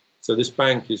this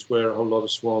bank is where a whole lot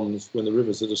of swans, when the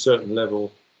river's at a certain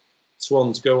level,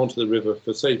 swans go onto the river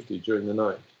for safety during the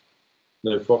night.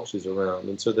 No foxes around,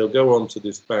 and so they'll go onto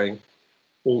this bank,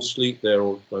 all sleep there,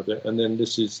 and then they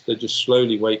just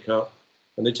slowly wake up,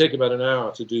 and they take about an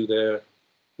hour to do their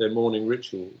morning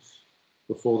rituals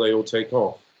before they all take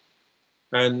off.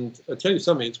 And I tell you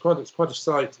something, it's quite a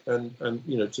sight, and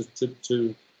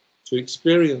to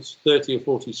experience 30 or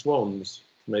 40 swans,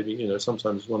 maybe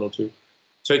sometimes 1 or 2.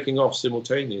 Taking off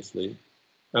simultaneously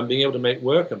and being able to make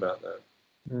work about that.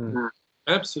 Mm.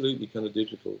 Absolutely kind of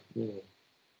digital.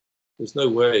 There's no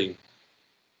way.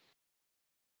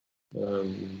 Have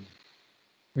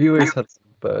you always had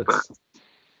birds?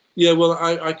 Yeah, well,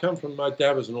 I come from, my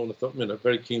dad was a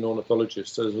very keen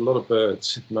ornithologist, so there's a lot of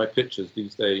birds in my pictures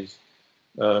these days.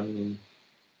 I mean,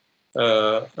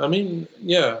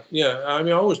 yeah. I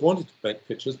mean, I always wanted to make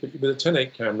pictures, but with a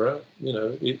 10.8 camera,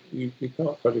 you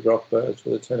can't photograph birds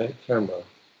with a 10.8 camera.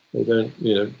 They don't,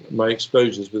 my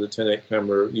exposures with a 10.8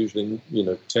 camera are usually,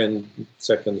 10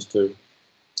 seconds to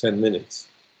 10 minutes.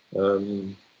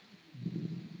 Birds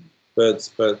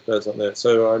aren't there.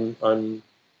 So I'm,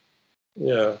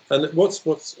 yeah. And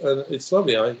it's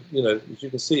lovely. As you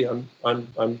can see,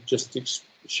 I'm just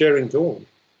sharing dawn.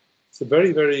 It's a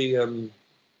very, very,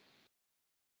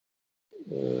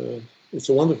 it's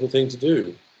a wonderful thing to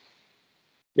do.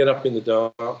 Get up in the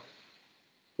dark,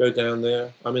 go down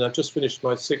there. I mean, I've just finished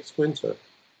my 6th winter,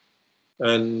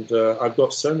 and I've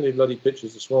got so many bloody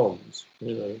pictures of swans,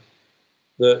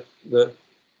 that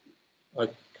I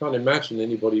can't imagine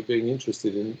anybody being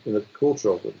interested in a quarter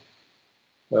of them.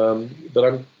 But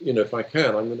I'm, if I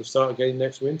can, I'm going to start again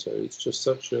next winter. It's just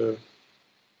such a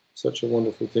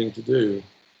wonderful thing to do.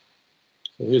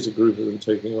 So here's a group of them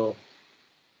taking off.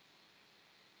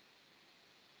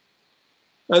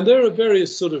 And there are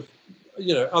various sort of,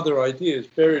 other ideas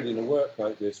buried in a work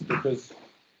like this, because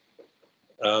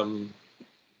I've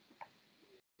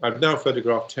now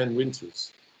photographed 10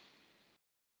 winters,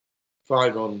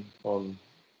 5 on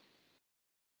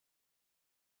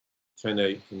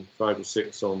 10.8 and 5 or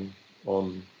 6 on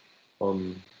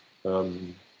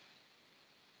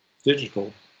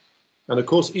digital. And of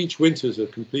course, each winter is a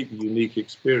completely unique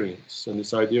experience, and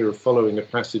this idea of following a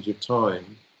passage of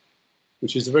time,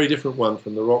 which is a very different one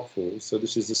from the rockfalls. So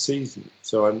this is a season.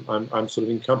 So I'm sort of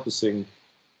encompassing,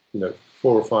 4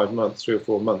 or 5 months, 3 or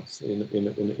 4 months in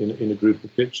a group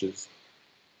of pictures.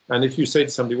 And if you say to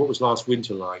somebody, what was last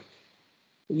winter like?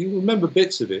 you remember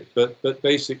bits of it, but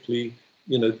basically,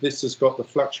 you know, this has got the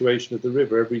fluctuation of the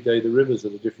river. Every day the river's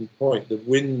at a different point. The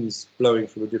wind's blowing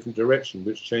from a different direction,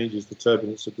 which changes the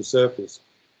turbulence of the surface.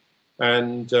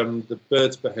 And the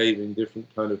birds behave in different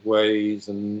kind of ways.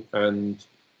 And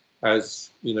as,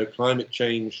 you know, climate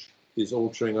change is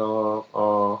altering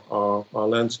our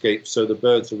landscape, so the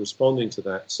birds are responding to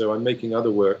that. So I'm making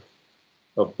other work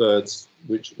of birds,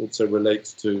 which also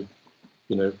relates to,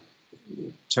 you know,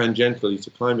 tangentially to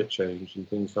climate change and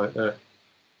things like that.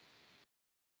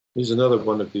 Here's another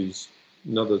one of these,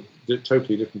 another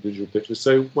totally different digital picture.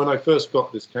 So when I first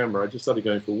got this camera, I just started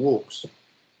going for walks.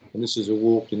 And this is a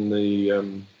walk in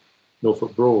the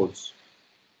Norfolk Broads.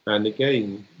 And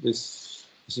again, this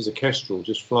is a kestrel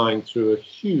just flying through a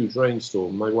huge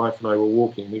rainstorm. My wife and I were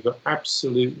walking. We got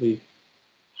absolutely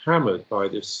hammered by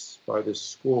this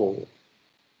squall.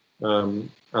 And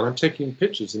I'm taking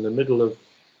pictures in the middle of,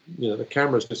 you know, the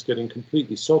camera's just getting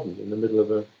completely sodden in the middle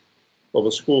of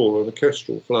a squall, or the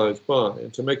kestrel flies by.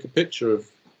 And to make a picture of,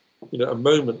 you know, a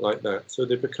moment like that, so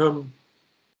they become,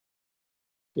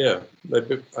 yeah,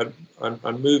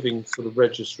 I'm moving sort of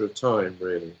register of time,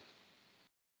 really.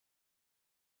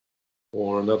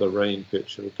 Or another rain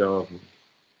picture, a garden.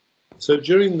 So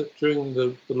during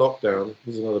the lockdown,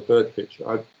 here's another bird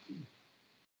picture.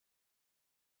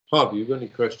 Harvey, you've got any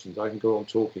questions? I can go on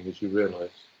talking, as you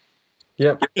realise.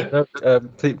 Yeah. No,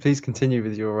 please continue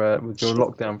with your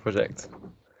lockdown project.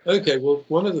 Okay. Well,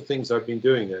 one of the things I've been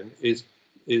doing then is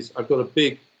I've got a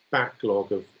big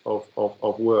backlog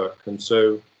of work, and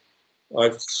so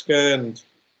I've scanned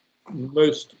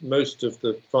most of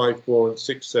the 5, 4, and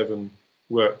 6, 7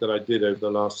 work that I did over the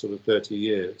last sort of 30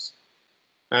 years,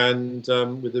 and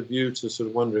with a view to sort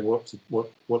of wondering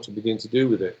what to begin to do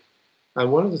with it.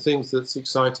 And one of the things that's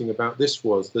exciting about this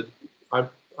was that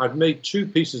I've made 2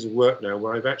 pieces of work now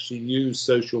where I've actually used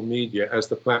social media as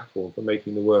the platform for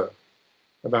making the work.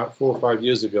 About 4 or 5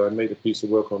 years ago, I made a piece of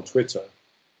work on Twitter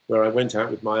where I went out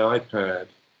with my iPad,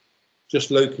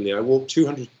 just locally. I walked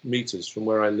 200 meters from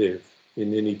where I live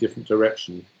in any different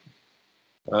direction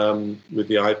with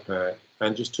the iPad,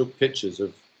 and just took pictures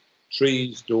of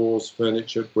trees, doors,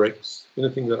 furniture, bricks,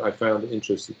 anything that I found that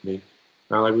interested me.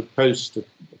 And I would post a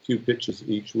few pictures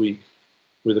each week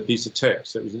with a piece of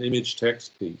text. So it was an image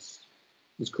text piece.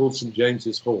 It's called St.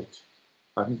 James's Halt.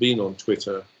 I haven't been on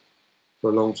Twitter for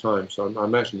a long time, so I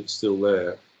imagine it's still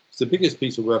there. It's the biggest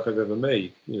piece of work I've ever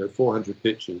made, you know, 400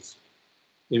 pictures,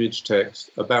 image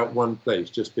text, about one place,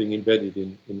 just being embedded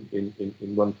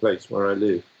in one place where I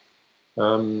live.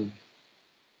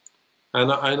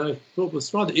 And I thought it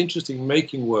was rather interesting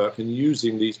making work and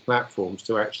using these platforms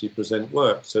to actually present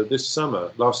work. So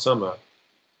last summer,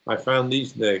 I found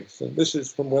these legs, and this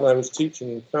is from when I was teaching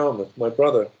in Falmouth. My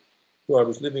brother, who I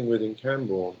was living with in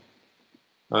Camborne,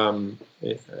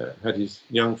 had his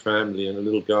young family and a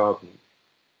little garden.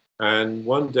 And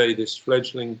one day this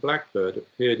fledgling blackbird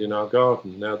appeared in our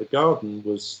garden. Now the garden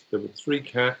there were 3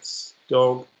 cats,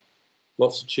 dog,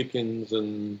 lots of chickens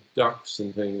and ducks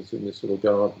and things in this little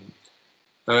garden.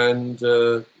 And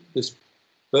this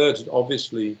bird had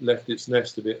obviously left its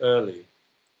nest a bit early.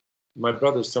 My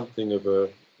brother's something of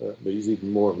he's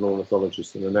even more of an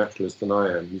ornithologist and a naturalist than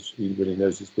I am. He really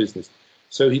knows his business.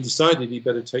 So he decided he'd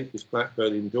better take this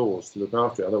blackbird indoors to look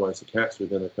after it, otherwise the cats were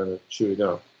going to kind of chew it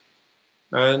up.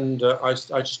 And I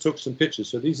just took some pictures.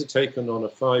 So these are taken on a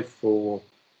 5.4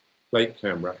 plate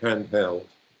camera, handheld,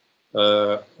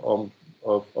 of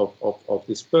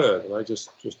this bird, and I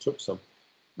just took some.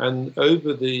 And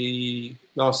over the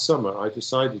last summer, I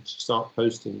decided to start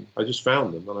posting. I just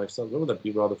found them, and I thought, oh, that'd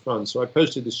be rather fun. So I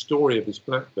posted the story of this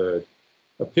blackbird,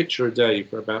 a picture a day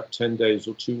for about 10 days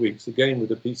or 2 weeks, again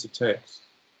with a piece of text.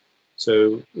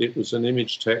 So it was an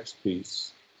image text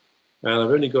piece, and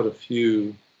I've only got a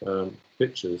few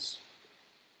pictures.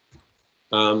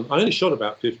 I only shot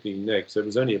about 15 negs, so it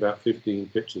was only about 15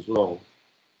 pictures long.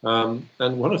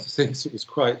 And one of the things that was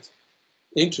quite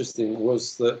interesting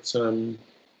was that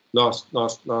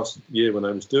last year when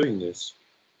I was doing this,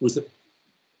 was that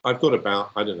I've got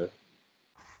about, I don't know,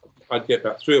 I'd get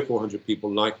about 300 or 400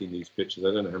 people liking these pictures.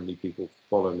 I don't know how many people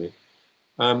follow me.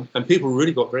 And people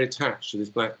really got very attached to this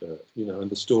blackbird, you know, and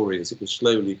the story as it was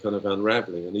slowly kind of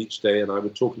unraveling. And each day, and I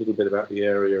would talk a little bit about the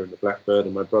area and the blackbird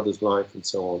and my brother's life and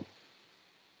so on.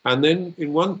 And then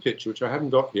in one picture, which I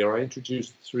haven't got here, I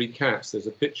introduced 3 cats. There's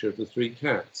a picture of the 3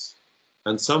 cats.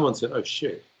 And someone said, oh,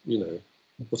 shit, you know,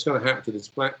 what's going to happen to this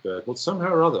blackbird? Well, somehow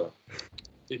or other,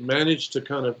 it managed to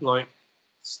kind of like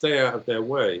stay out of their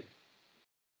way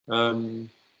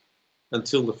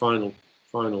until the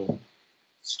final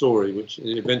story, which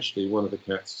eventually one of the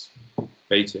cats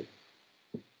ate it.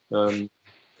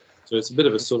 So So it's a bit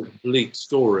of a sort of bleak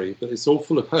story, but it's all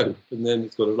full of hope, and then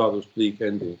it's got a rather bleak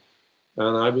ending.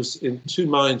 And I was in two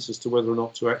minds as to whether or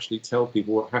not to actually tell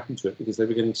people what happened to it, because they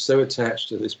were getting so attached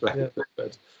to this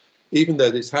blackbird, even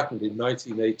though this happened in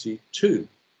 1982.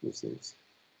 This is.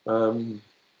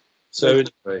 So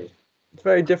anyway, it's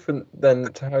very different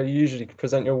than to how you usually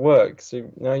present your work. So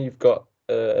now you've got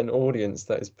an audience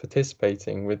that is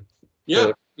participating with.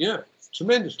 Yeah, it's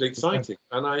tremendously exciting.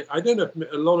 And I don't know if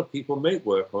a lot of people make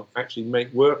work on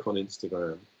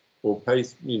Instagram or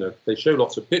post, they show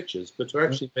lots of pictures, but to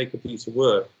actually make a piece of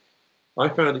work, I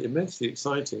found it immensely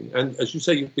exciting. And as you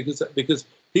say, because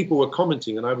people were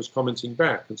commenting and I was commenting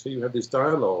back, and so you have this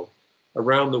dialogue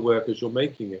around the work as you're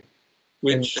making it,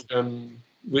 which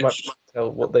might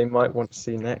tell what they might want to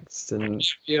see next. And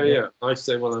I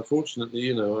say, well,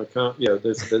 unfortunately, I can't.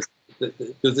 There's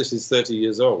because this is 30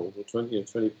 years old, or 20,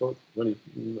 20, I don't know,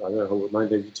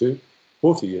 1982,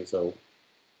 40 years old.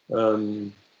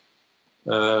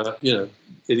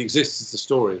 It exists as a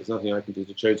story. There's nothing I can do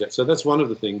to change that. So that's one of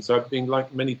the things. I've been,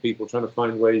 like many people, trying to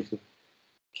find ways of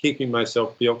keeping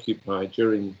myself preoccupied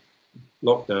during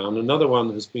lockdown. Another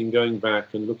one has been going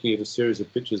back and looking at a series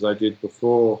of pictures I did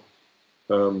before.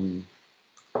 As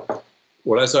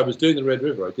I was doing the Red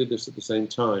River, I did this at the same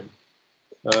time.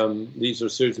 These are a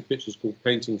series of pictures called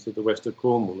Paintings of the West of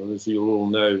Cornwall, and as you'll all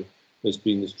know, there's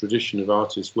been this tradition of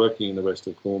artists working in the West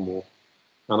of Cornwall.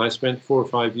 And I spent 4 or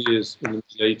 5 years in the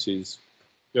mid-80s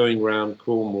going around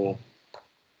Cornwall,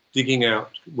 digging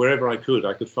out wherever I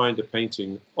could find a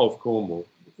painting of Cornwall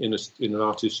in an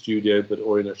artist studio,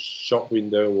 or in a shop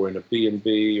window, or in a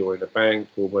B&B, or in a bank,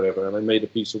 or whatever. And I made a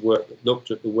piece of work that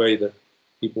looked at the way that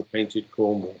people painted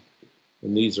Cornwall.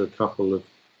 And these are a couple of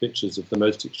pictures of the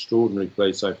most extraordinary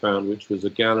place I found, which was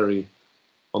a gallery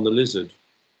on the Lizard,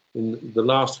 in the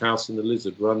last house in the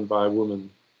Lizard, run by a woman,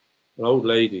 an old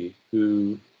lady,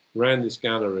 who ran this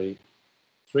gallery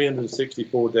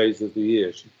 364 days of the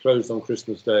year. She closed on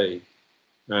Christmas Day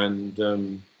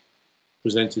and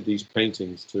presented these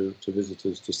paintings to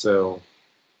visitors to sell.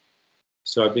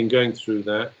 So I've been going through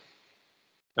that.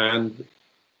 And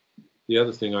the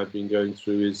other thing I've been going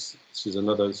through is, this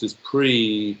is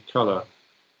pre-colour.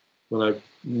 When I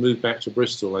moved back to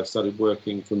Bristol, I started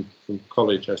working from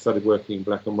college. I started working in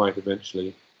black and white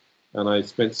eventually. And I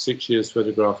spent 6 years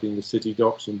photographing the city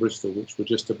docks in Bristol, which were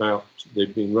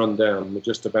they'd been run down, and were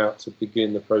just about to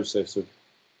begin the process of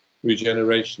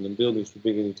regeneration, and buildings were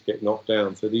beginning to get knocked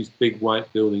down. So these big white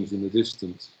buildings in the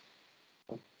distance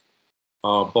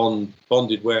are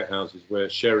bonded warehouses where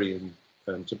sherry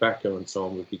and tobacco and so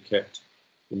on would be kept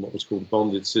in what was called a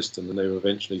bonded system, and they were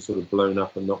eventually sort of blown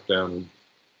up and knocked down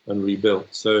and rebuilt.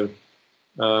 So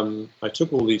I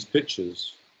took all these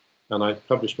pictures, and I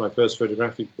published my first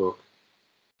photographic book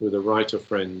with a writer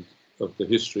friend of the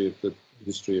history of the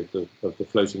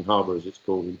floating harbour, as it's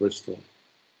called, in Bristol.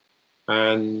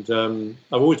 And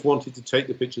I've always wanted to take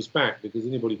the pictures back, because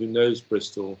anybody who knows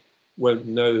Bristol won't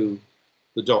know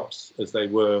the docks as they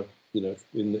were, in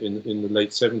the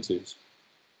late 70s.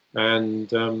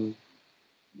 And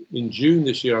in June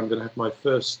this year, I'm going to have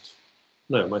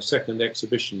my second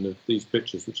exhibition of these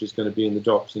pictures, which is going to be in the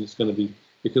docks, and it's going to be,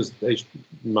 because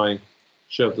my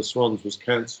show of the Swans was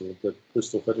cancelled, the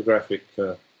Bristol Photographic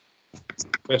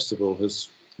Festival is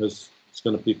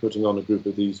going to be putting on a group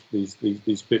of these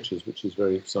pictures, which is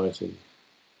very exciting.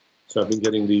 So I've been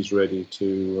getting these ready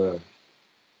to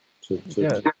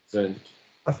present.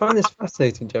 I find this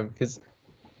fascinating, Jem, because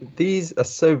these are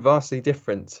so vastly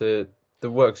different to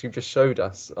the works you've just showed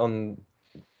us on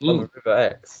the River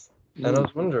X. And I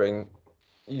was wondering,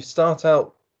 you start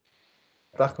out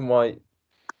black and white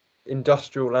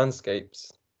industrial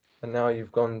landscapes, and now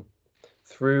you've gone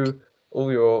through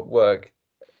all your work,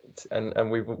 and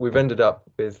we've ended up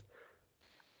with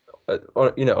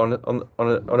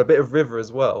on a bit of river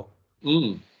as well,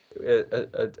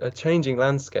 a changing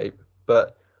landscape,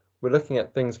 but we're looking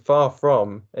at things far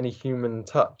from any human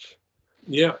touch.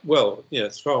 Yeah, well, yeah,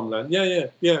 it's farmland. Yeah.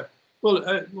 Well,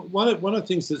 one of the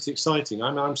things that's exciting,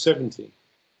 I'm 70,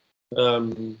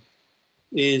 I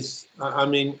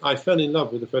fell in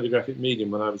love with the photographic medium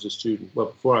when I was a student, well,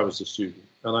 before I was a student.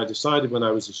 And I decided when I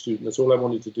was a student, that's all I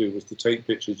wanted to do, was to take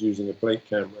pictures using a plate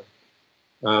camera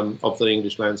of the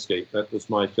English landscape. That was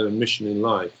my kind of mission in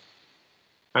life.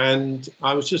 And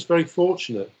I was just very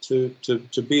fortunate to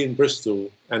be in Bristol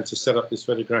and to set up this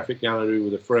photographic gallery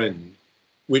with a friend,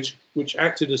 which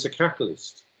acted as a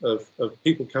catalyst of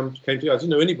people came together. I didn't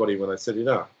know anybody when I set it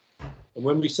up. And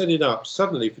when we set it up,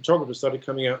 suddenly photographers started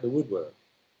coming out of the woodwork.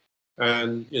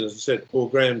 And, as I said, Paul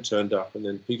Graham turned up, and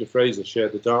then Peter Fraser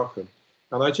shared the darkroom.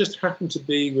 And I just happened to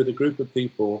be with a group of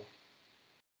people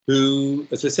who,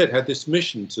 as I said, had this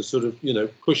mission to sort of,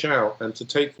 push out and to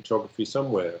take photography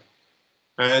somewhere.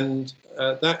 And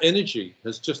that energy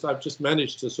I've just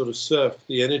managed to sort of surf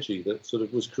the energy that sort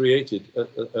of was created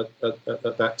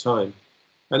at that time.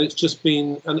 And it's just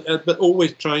been, but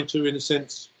always trying to, in a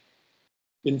sense,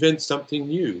 invent something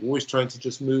new, always trying to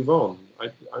just move on.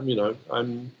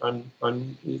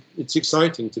 It's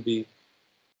exciting to be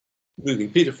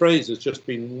moving. Peter Fraser's just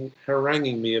been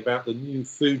haranguing me about the new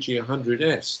Fuji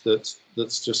 100S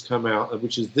that's just come out,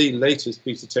 which is the latest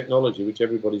piece of technology which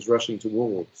everybody's rushing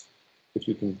towards, if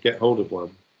you can get hold of one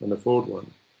and afford one.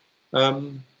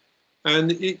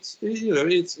 And it's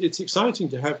exciting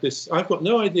to have this. I've got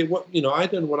no idea what, I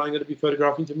don't know what I'm going to be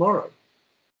photographing tomorrow,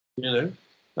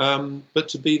 but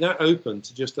to be that open,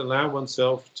 to just allow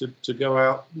oneself to go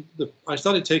out. I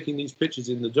started taking these pictures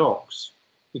in the docks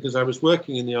because I was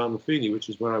working in the Armafini, which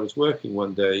is where I was working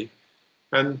one day,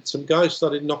 and some guys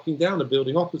started knocking down a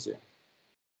building opposite.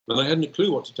 And I hadn't a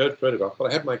clue what to photograph, but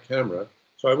I had my camera.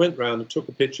 So I went round and took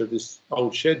a picture of this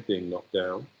old shed being knocked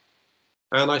down.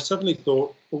 And I suddenly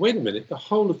thought, well, wait a minute, the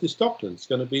whole of this dockland's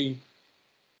going to be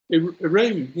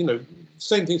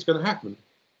same thing's going to happen.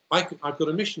 I've got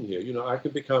a mission here, I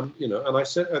could become, and I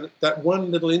said, and that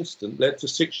one little instant led to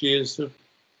 6 years of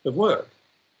work.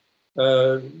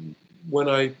 When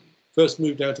I first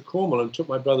moved down to Cornwall and took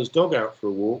my brother's dog out for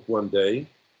a walk one day,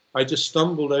 I just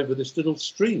stumbled over this little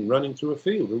stream running through a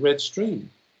field, a red stream.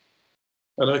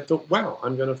 And I thought, wow,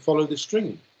 I'm going to follow this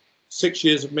stream. 6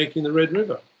 years of making the Red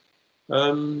River.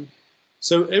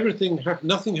 So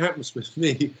nothing happens with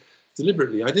me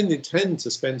deliberately. I didn't intend to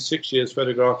spend 6 years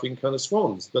photographing kind of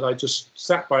swans, but I just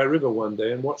sat by a river one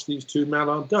day and watched these two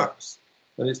mallard ducks.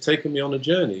 And it's taken me on a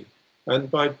journey.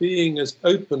 And by being as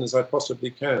open as I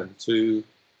possibly can to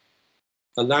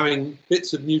allowing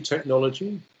bits of new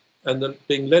technology and then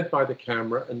being led by the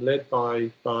camera and led by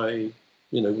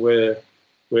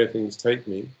where things take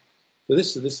me. So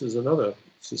this is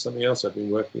something else I've been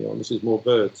working on. This is more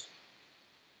birds.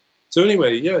 So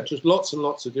anyway, yeah, just lots and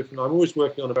lots of different. I'm always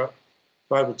working on about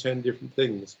 5 or 10 different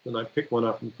things, and I pick one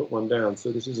up and put one down.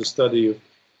 So this is a study of,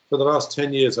 for the last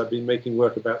 10 years, I've been making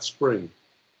work about spring.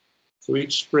 So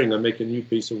each spring I make a new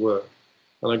piece of work,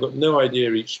 and I've got no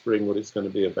idea each spring what it's going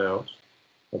to be about.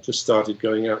 I've just started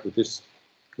going out with this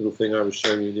little thing I was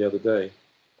showing you the other day,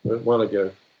 a while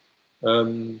ago.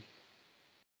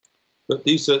 But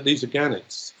these are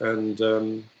gannets, and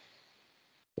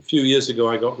a few years ago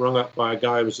I got rung up by a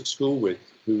guy I was at school with,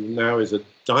 who now is a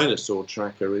dinosaur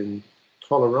tracker in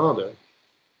Colorado,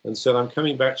 and said, I'm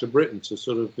coming back to Britain to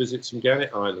sort of visit some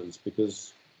gannet islands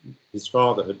because his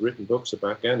father had written books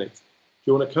about gannets.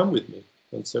 Do you want to come with me?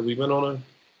 And so we went on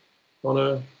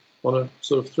a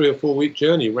sort of 3 or 4 week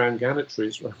journey around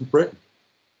gannetries around Britain,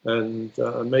 and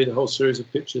I made a whole series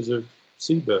of pictures of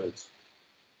seabirds.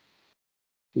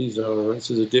 This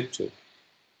is a diptych.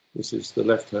 This is the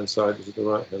left-hand side, this is the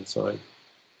right-hand side.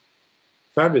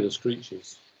 Fabulous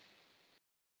creatures.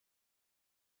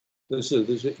 This is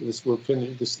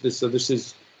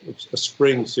a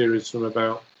spring series from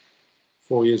about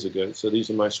 4 years ago. So these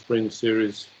are my spring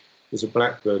series. There's a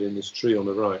blackbird in this tree on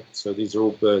the right. So these are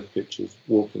all bird pictures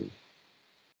walking.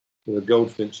 There are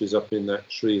goldfinches up in that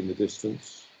tree in the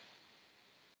distance.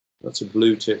 That's a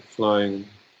blue tip flying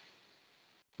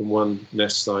from one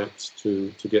nest site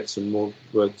to get some more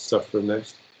bird stuff for a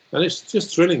nest. And it's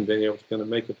just thrilling being able to kind of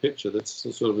make a picture that's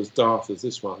sort of as dark as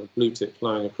this one, a blue tip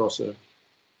flying across a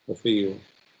field.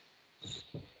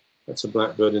 That's a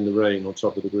blackbird in the rain on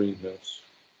top of the greenhouse.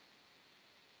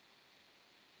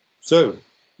 So,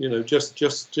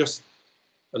 just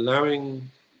allowing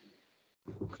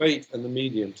fate and the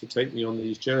medium to take me on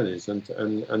these journeys,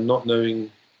 and not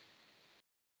knowing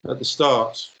at the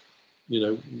start,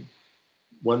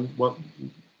 one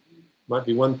might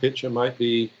be one picture, might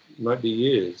be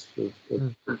years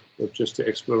of just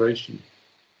exploration.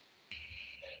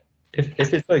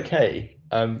 If it's okay,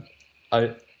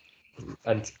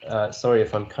 sorry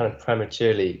if I'm kind of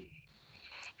prematurely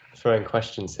throwing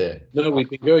questions here. No, we've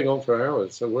been going on for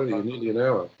hours, so what are you, nearly an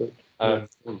hour? But,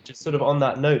 just sort of on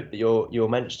that note that you're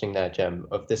mentioning there, Jem,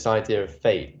 of this idea of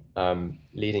fate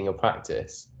leading your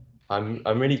practice. I'm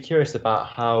really curious about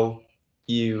how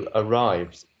you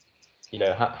arrived,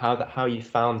 how you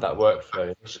found that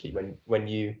workflow initially when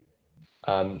you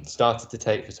started to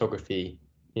take photography,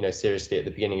 seriously at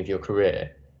the beginning of your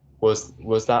career.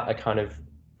 Was that a kind of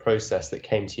process that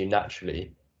came to you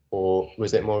naturally, or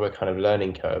was it more of a kind of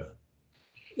learning curve?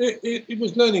 It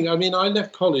was learning. I mean, I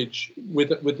left college with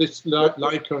this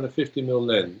Leica and a 50mm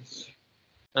lens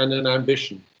and an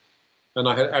ambition, and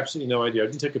I had absolutely no idea. I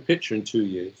didn't take a picture in 2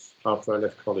 years after I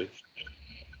left college.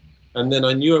 And then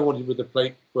I knew I wanted with the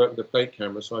plate work with the plate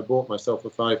camera, so I bought myself a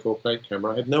 5.4 plate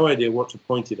camera. I had no idea what to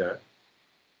point it at,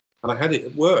 and I had it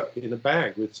at work in a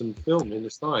bag with some film in the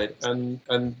side, and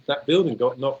that building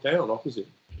got knocked down opposite,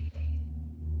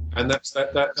 and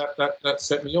that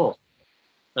set me off.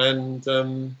 And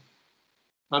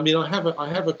I mean, I have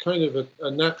a kind of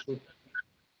a natural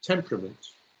temperament,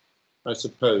 I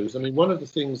suppose. I mean, one of the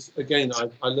things, again,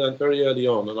 I learned very early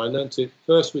on, and I learned it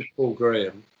first with Paul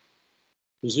Graham.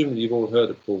 Presumably, you've all heard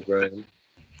of Paul Graham.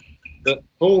 That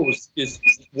Paul was,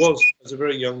 as a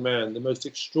very young man, the most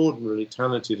extraordinarily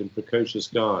talented and precocious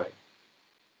guy.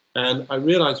 And I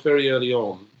realized very early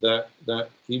on that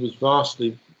he was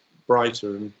vastly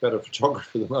brighter and better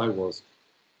photographer than I was.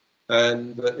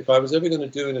 And that if I was ever going to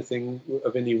do anything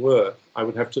of any worth, I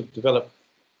would have to develop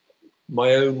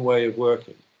my own way of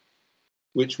working,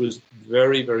 which was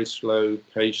very, very slow,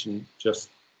 patient, just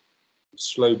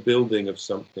slow building of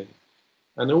something.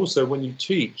 And also, when you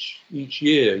teach each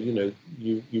year, you know,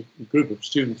 a group of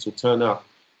students will turn up,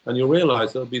 and you'll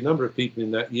realize there'll be a number of people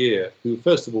in that year who,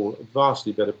 first of all, are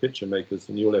vastly better picture makers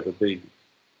than you'll ever be.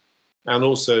 And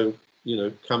also, you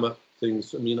know, come up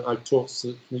things. I mean, I've taught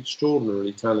some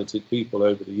extraordinarily talented people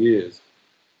over the years.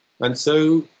 And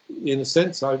so, in a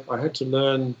sense, I had to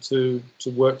learn to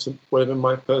work to whatever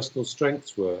my personal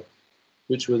strengths were,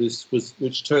 which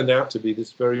turned out to be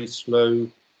this very slow,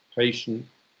 patient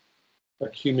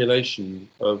accumulation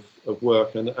of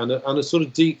work and a sort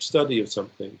of deep study of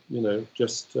something. You know,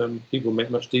 just people make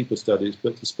much deeper studies,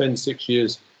 but to spend 6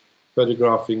 years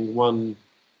photographing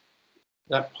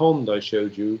that pond I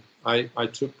showed you, I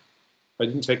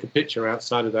didn't take a picture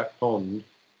outside of that pond,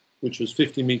 which was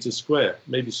 50 meters square,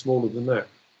 maybe smaller than that.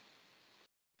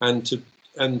 And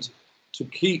to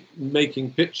keep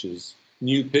making pictures,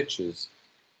 new pictures,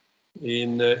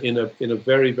 in a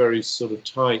very, very sort of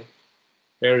tight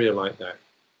area like that,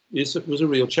 was a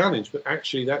real challenge. But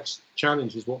actually, that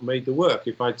challenge is what made the work.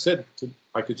 If I'd said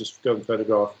I could just go and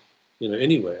photograph, you know,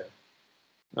 anywhere,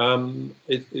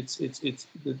 it's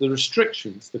the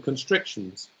restrictions, the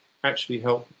constrictions, actually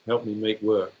help me make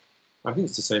work. I think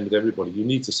it's the same with everybody. You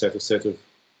need to set a set of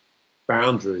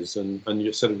boundaries and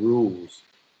your set of rules.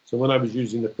 So when I was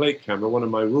using the plate camera, one of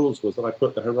my rules was that I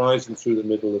put the horizon through the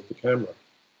middle of the camera,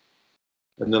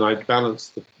 and then I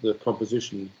balanced the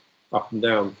composition up and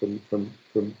down from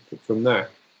that.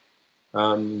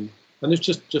 And it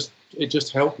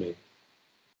just helped me.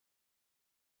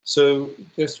 So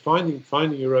just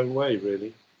finding your own way,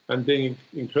 really, and being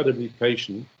incredibly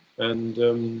patient. And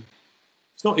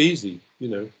it's not easy, you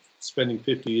know, spending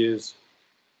 50 years.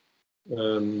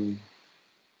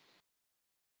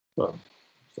 Well,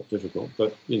 it's not difficult,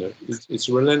 but you know, it's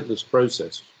a relentless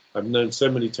process. I've known so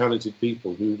many talented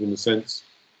people who've, in a sense,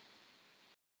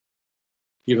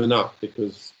 given up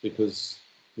because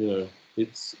you know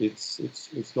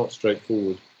it's not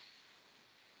straightforward.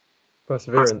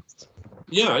 Perseverance.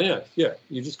 Yeah.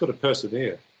 You just got to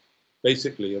persevere,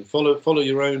 basically, and follow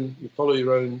your own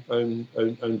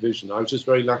vision. I was just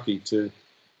very lucky to.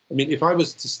 I mean, if I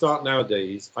was to start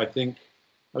nowadays, I think.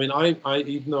 I mean, I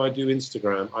even though I do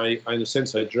Instagram, in a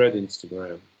sense I dread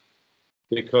Instagram,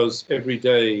 because every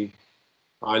day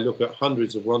I look at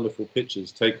hundreds of wonderful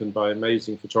pictures taken by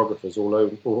amazing photographers all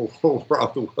around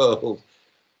the world,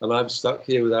 and I'm stuck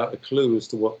here without a clue as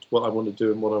to what I want to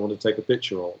do and what I want to take a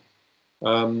picture of.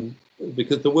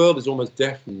 Because the world is almost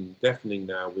deafening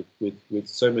now with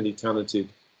so many talented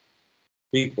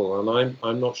people, and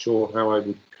I'm not sure how I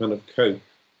would kind of cope.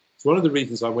 It's one of the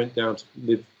reasons I went down to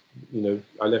live. You know,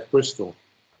 I left Bristol,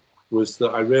 was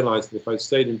that I realised that if I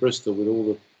stayed in Bristol with all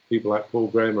the people like Paul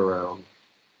Graham around,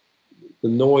 the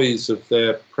noise of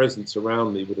their presence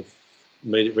around me would have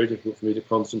made it very difficult for me to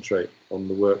concentrate on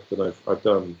the work that I've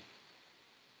done.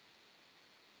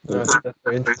 That's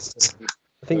very interesting.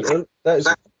 I think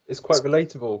that is quite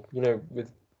relatable, you know, with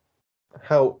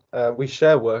how we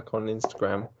share work on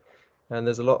Instagram, and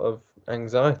there's a lot of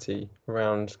anxiety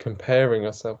around comparing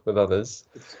yourself with others.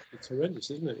 It's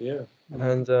horrendous, isn't it? Yeah.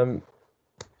 And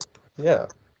yeah.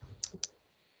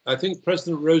 I think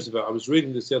President Roosevelt, I was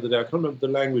reading this the other day, I can't remember the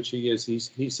language he is.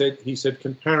 He said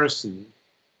comparison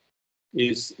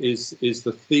is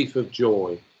the thief of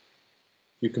joy.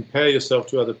 If you compare yourself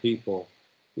to other people,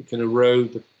 it can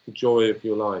erode the joy of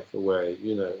your life away,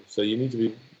 you know. So you need to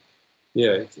be,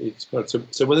 yeah, it's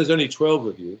so when there's only 12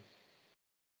 of you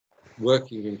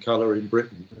working in colour in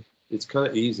Britain, it's kind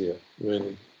of easier,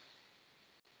 really.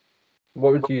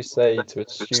 What would you say to a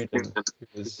student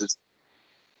who is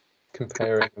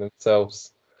comparing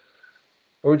themselves?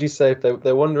 What would you say if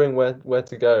they're wondering where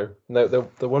to go? They're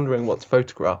wondering what to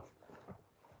photograph.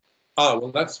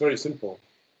 Well, that's very simple.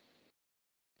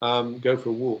 go for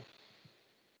a walk.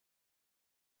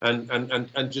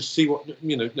 And just see what,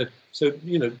 so,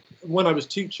 when I was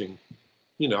teaching,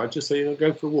 I'd just say,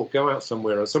 go for a walk, go out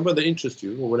somewhere, or somewhere that interests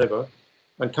you or whatever,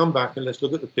 and come back and let's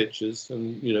look at the pictures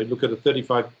and, look at a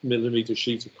 35mm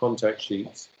sheet of contact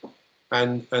sheets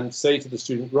and say to the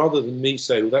student, rather than me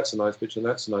say, well, that's a nice picture and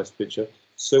that's a nice picture.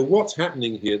 So what's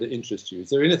happening here that interests you?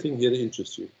 Is there anything here that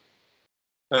interests you?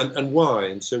 And why?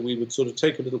 And so we would sort of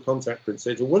take a little contact print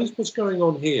and say, well, what's going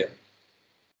on here?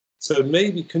 So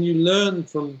maybe can you learn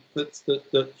from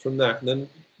from that, and then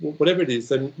whatever it is,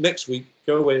 then next week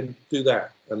go away and do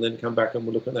that, and then come back and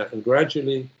we'll look at that, and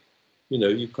gradually,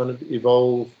 you kind of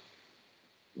evolve,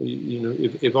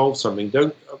 evolve something.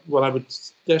 What I would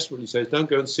desperately say is don't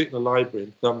go and sit in a library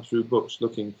and thumb through books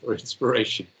looking for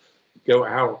inspiration. Go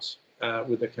out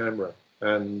with a camera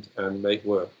and make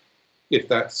work. If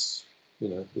that's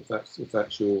if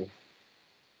that's your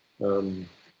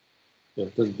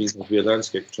it doesn't need to be a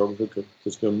landscape photographer,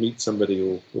 just go meet somebody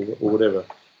or whatever.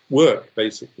 Work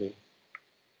basically,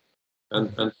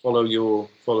 and follow your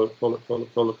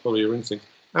instincts,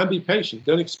 and be patient.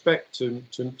 Don't expect to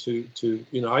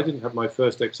I didn't have my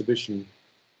first exhibition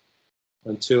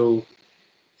until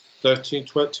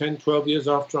 12 years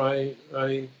after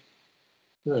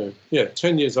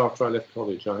 10 years after I left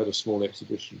college. I had a small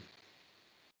exhibition.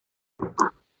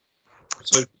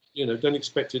 So don't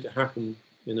expect it to happen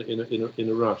in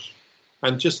a rush,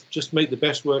 and just make the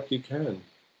best work you can.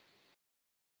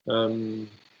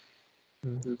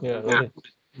 Yeah.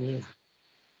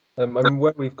 I mean,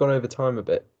 we've gone over time a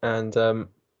bit, and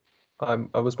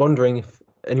I was wondering if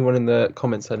anyone in the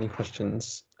comments had any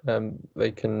questions.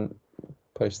 They can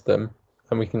post them,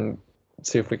 and we can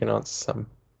see if we can answer some.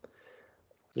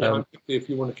 Yeah, if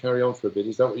you want to carry on for a bit,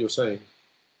 is that what you're saying?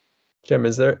 Jem,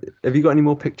 have you got any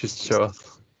more pictures to show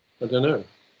us? I don't know.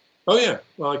 Oh yeah,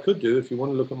 well I could do if you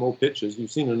want to look at more pictures. You've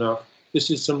seen enough.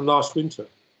 This is some last winter.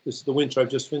 This is the winter I've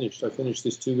just finished. I finished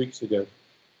this 2 weeks ago.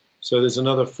 So there's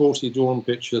another 40 dawn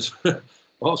pictures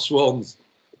of swans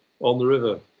on the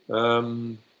river.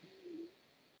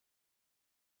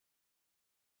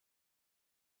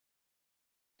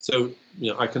 So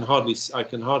I can hardly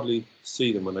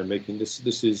see them when I'm making this.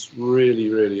 This is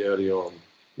really early on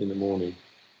in the morning,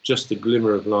 just a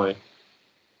glimmer of light.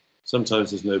 Sometimes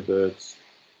there's no birds.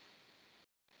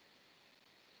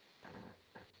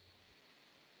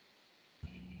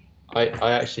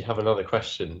 I actually have another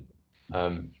question,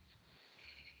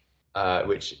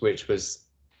 which was,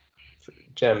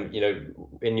 Jem,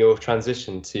 in your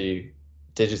transition to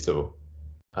digital,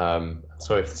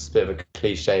 sorry if this is a bit of a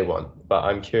cliche one, but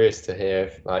I'm curious to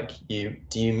hear if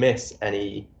do you miss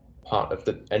any part of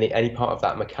any part of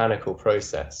that mechanical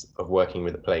process of working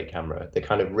with a plate camera, the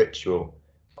kind of ritual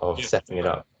of setting it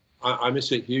up? I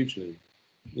miss it hugely.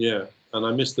 Yeah, and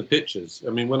I miss the pictures. I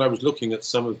mean, when I was looking at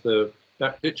some of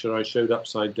that picture I showed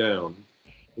upside down,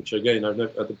 which again I've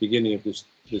never, at the beginning of this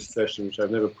session, which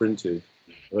I've never printed,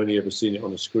 I've only ever seen it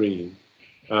on a screen.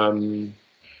 I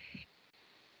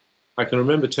can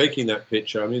remember taking that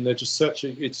picture. I mean, they're just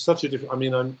it's such a different. I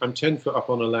mean, I'm 10 foot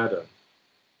up on a ladder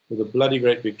with a bloody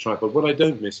great big tripod. What I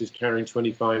don't miss is carrying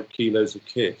 25 kilos of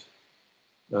kit.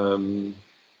 The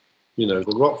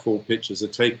rockfall pictures are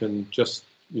taken just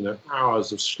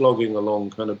hours of slogging along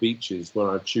kind of beaches where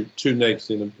I shoot 2 negs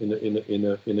in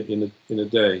a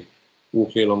day,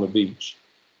 walking along a beach,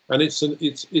 and it's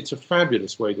a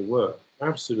fabulous way to work,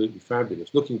 absolutely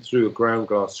fabulous. Looking through a ground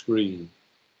glass screen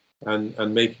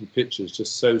and making pictures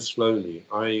just so slowly,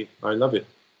 I love it.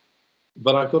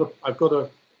 But I've got a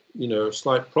a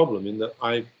slight problem in that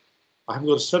I haven't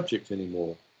got a subject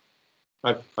anymore.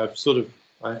 I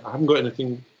haven't got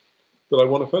anything that I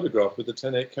want to photograph with the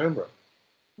 10-8 camera.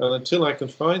 And until I can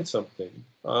find something,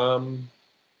 I'm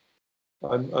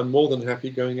more than happy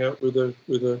going out with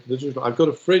a digital. I've got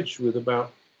a fridge with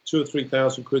about 2,000 or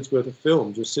 3,000 quid's worth of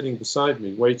film just sitting beside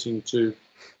me, waiting to.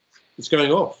 It's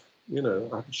going off. I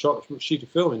haven't shot a sheet of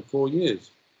film in 4 years.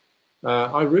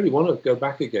 I really want to go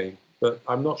back again, but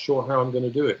I'm not sure how I'm going to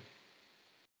do it.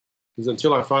 Because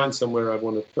until I find somewhere I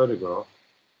want to photograph,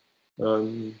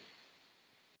 I'm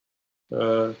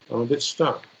a bit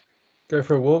stuck. Go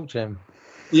for a walk, Jem.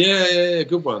 Yeah,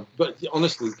 good one. But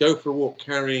honestly, go for a walk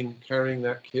carrying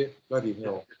that kit. Bloody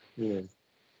hell.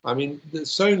 I mean, the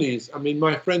Sony's. I mean,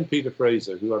 my friend Peter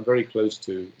Fraser, who I'm very close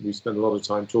to, we spend a lot of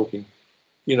time talking.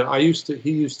 He moved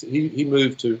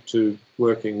to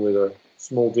working with a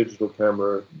small digital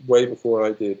camera way before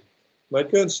I did. And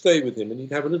I'd go and stay with him, and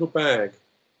he'd have a little bag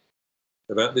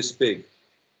about this big,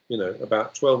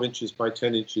 about 12 inches by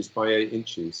 10 inches by 8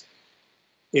 inches,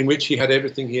 in which he had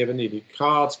everything he ever needed: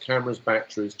 cards, cameras,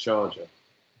 batteries, charger.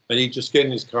 and he'd just get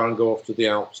in his car and go off to the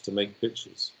Alps to make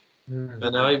pictures.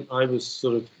 And I was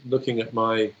sort of looking at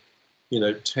my,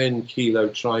 10-kilo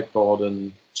tripod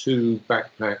and 2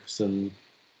 backpacks and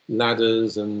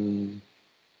ladders and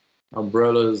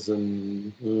umbrellas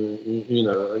and,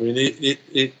 I mean,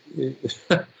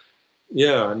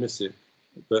 yeah, I miss it.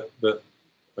 But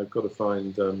I've got to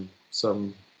find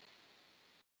something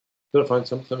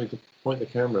to point the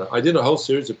camera. I did a whole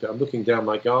series of, I'm looking down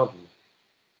my garden.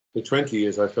 For 20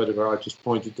 years, I just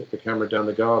pointed the camera down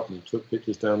the garden and took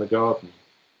pictures down the garden.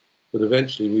 But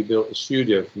eventually, we built a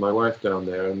studio for my wife down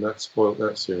there, and that spoiled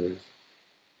that series.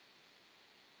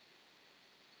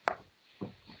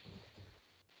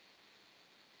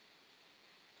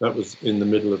 That was in the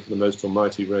middle of the most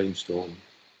almighty rainstorm.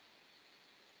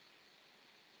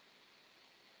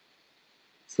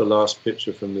 It's the last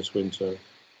picture from this winter.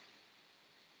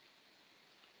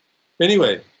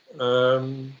 Anyway,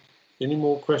 any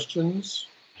more questions?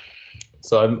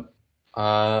 So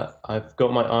I've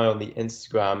got my eye on the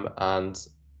Instagram, and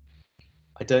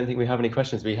I don't think we have any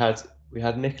questions. We had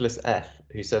Nicholas F,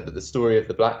 who said that the story of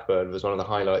the blackbird was one of the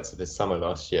highlights of his summer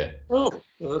last year. Oh,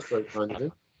 well, that's very kind of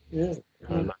him. Yeah.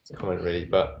 Nice comment, really.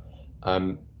 But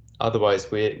otherwise,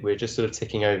 we're just sort of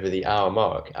ticking over the hour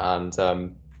mark, and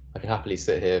I can happily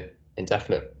sit here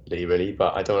indefinitely, really.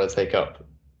 But I don't want to take up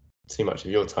too much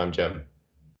of your time, Jem.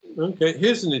 Okay,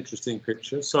 here's an interesting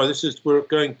picture. So we're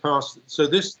going past. So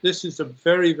this is a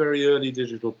very, very early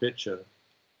digital picture.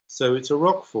 So it's a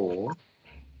rock fall,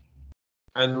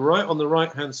 and right on the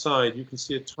right-hand side, you can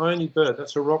see a tiny bird.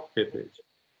 That's a rock pipit.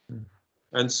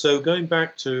 And so going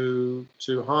back to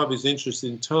Harvey's interest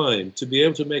in time, to be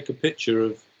able to make a picture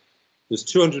of, there's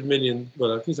 200 million,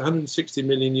 well, I think it's 160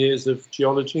 million years of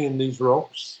geology in these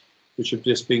rocks, which have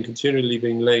just been continually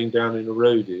being laying down and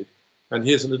eroded. And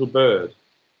here's a little bird.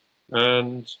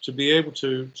 And to be able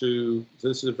to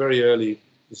this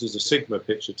is a Sigma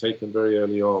picture taken very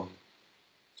early on.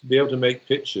 To be able to make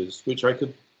pictures, which I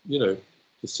could, the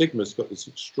Sigma's got this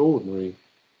extraordinary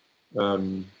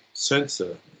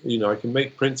sensor. I can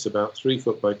make prints about 3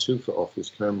 foot by 2 foot off this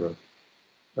camera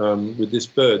with this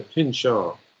bird, pin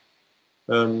sharp.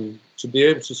 To be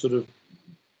able to sort of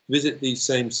visit these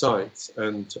same sites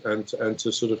and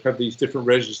to sort of have these different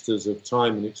registers of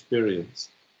time and experience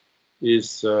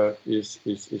is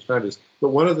fabulous. But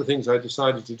one of the things I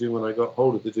decided to do when I got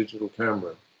hold of the digital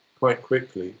camera quite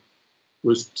quickly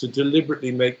was to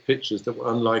deliberately make pictures that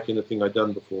were unlike anything I'd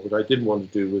done before. What I didn't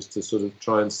want to do was to sort of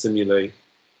try and simulate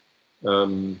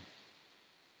the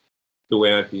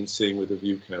way I've been seeing with a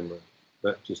view camera.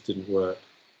 That just didn't work. I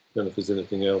don't know if there's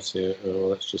anything else here. Oh,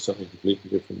 that's just something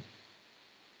completely different.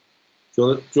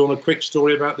 Do you want a quick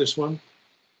story about this one?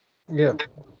 Yeah.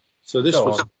 So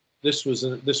this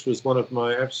was one of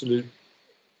my absolute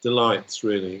delights,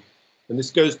 really, and this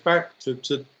goes back to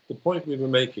the point we were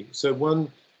making. So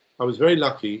I was very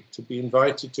lucky to be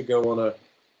invited to go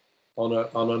on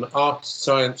an art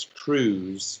science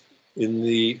cruise in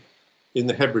the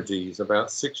Hebrides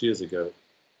about 6 years ago.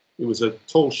 It was a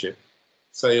tall ship,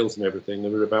 sails and everything.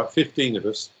 There were about 15 of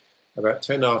us, about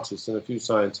 10 artists and a few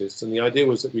scientists, and the idea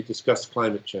was that we discussed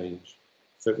climate change.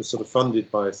 So it was sort of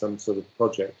funded by some sort of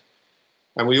project.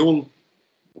 And we all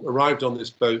arrived on this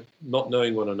boat not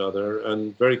knowing one another,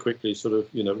 and very quickly sort of,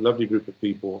 lovely group of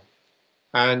people.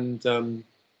 And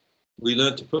we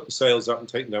learned to put the sails up and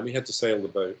take them down. We had to sail the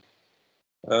boat.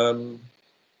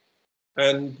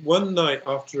 And one night,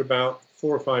 after about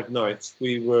 4 or 5 nights,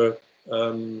 we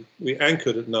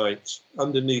anchored at night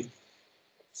underneath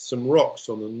some rocks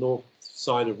on the north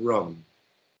side of Rum.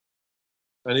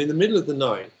 And in the middle of the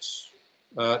night,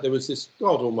 there was this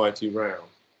God almighty row.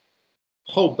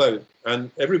 Whole boat,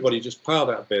 and everybody just piled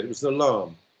out of bed. It was an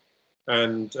alarm,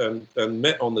 and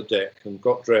met on the deck and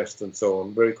got dressed and so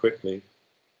on very quickly.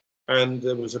 And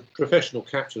there was a professional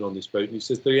captain on this boat, and he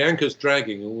says the anchor's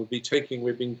dragging, and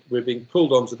we're being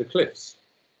pulled onto the cliffs.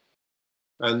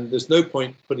 And there's no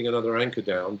point putting another anchor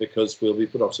down because we'll be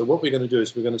put off. So what we're going to do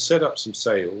is we're going to set up some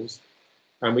sails,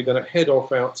 and we're going to head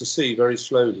off out to sea very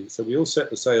slowly. So we all set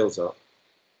the sails up.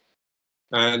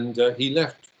 And he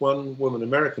left one woman,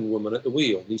 American woman, at the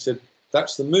wheel. He said,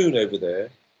 "That's the moon over there.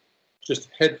 Just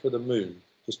head for the moon.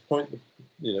 Just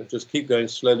just keep going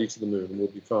slowly to the moon, and we'll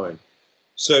be fine."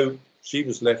 So she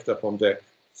was left up on deck.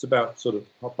 It's about sort of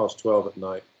 12:30 at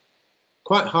night,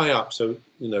 quite high up. So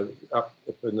up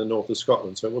in the north of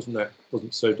Scotland. So it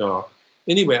wasn't so dark.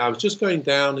 Anyway, I was just going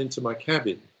down into my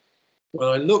cabin when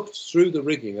I looked through the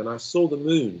rigging and I saw the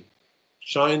moon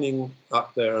shining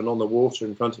up there and on the water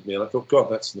in front of me, and I thought, God,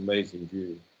 that's an amazing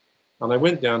view. And I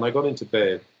went down, I got into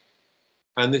bed,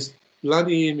 and this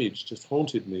bloody image just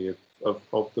haunted me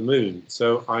of the moon.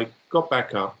 So I got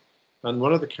back up, and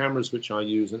one of the cameras which I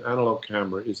use, an analog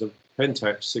camera, is a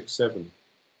Pentax 6.7.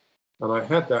 And I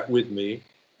had that with me,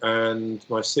 and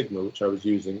my Sigma, which I was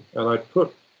using, and I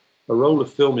put a roll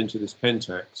of film into this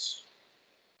Pentax,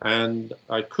 and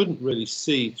I couldn't really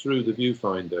see through the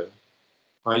viewfinder.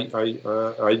 I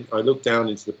looked down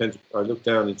into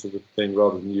the thing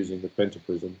rather than using the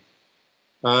pentaprism.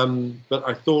 But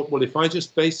I thought, well, if I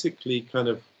just basically kind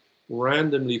of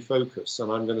randomly focus,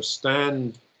 and I'm going to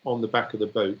stand on the back of the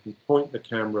boat and point the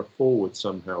camera forward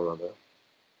somehow or other.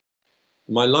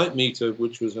 My light meter,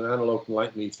 which was an analog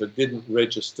light meter, didn't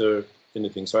register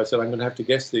anything. So I said, I'm going to have to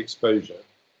guess the exposure.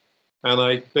 And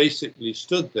I basically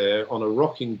stood there on a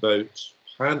rocking boat,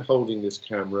 hand holding this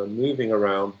camera, moving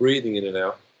around, breathing in and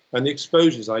out. And the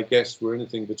exposures, I guessed, were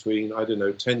anything between, I don't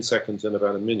know, 10 seconds and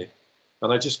about a minute.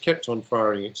 And I just kept on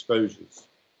firing exposures.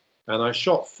 And I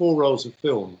shot 4 rolls of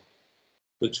film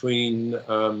between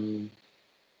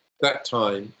that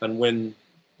time and when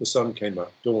the sun came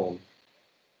up, dawn,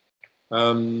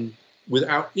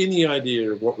 without any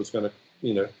idea of what was going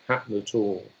to, happen at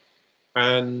all.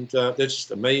 And they're just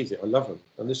amazing. I love them.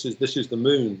 And this is the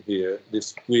moon here,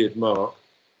 this weird mark.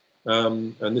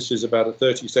 And this is about a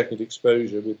 30-second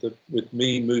exposure with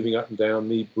me moving up and down,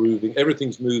 me breathing.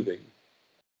 Everything's moving.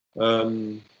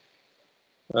 They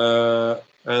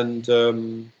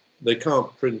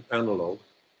can't print analog,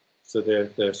 so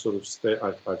they're sort of.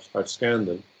 I've scanned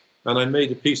them, and I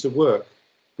made a piece of work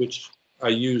which I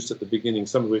used at the beginning.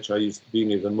 Some of which I used at the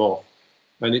beginning of the moth.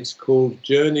 And it's called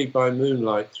Journey by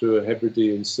Moonlight Through a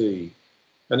Hebridean Sea.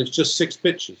 And it's just 6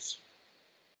 pictures,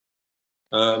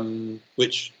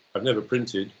 which I've never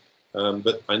printed,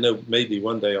 but I know maybe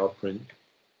one day I'll print.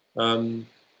 And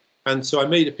so I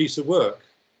made a piece of work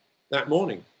that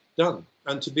morning, done.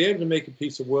 And to be able to make a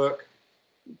piece of work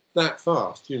that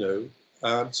fast,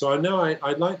 so I know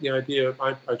I like the idea,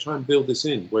 I try and build this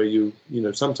in, where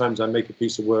sometimes I make a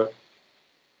piece of work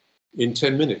in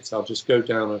 10 minutes, I'll just go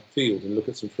down a field and look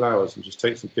at some flowers and just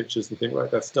take some pictures and think,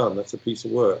 right, that's done. That's a piece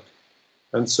of work.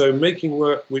 And so making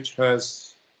work which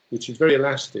is very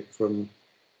elastic from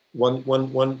one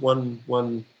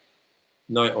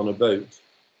night on a boat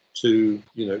to,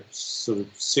 sort of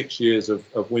 6 years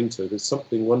of winter. There's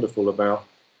something wonderful about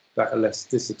that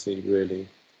elasticity, really.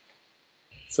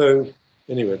 So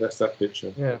anyway, that's that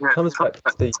picture. Yeah, it comes back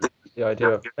to the idea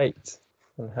of fate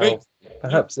and how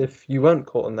perhaps if you weren't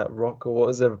caught on that rock or what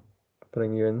was ever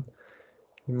putting you in,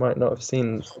 you might not have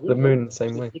seen the moon the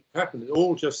same way. It happened. It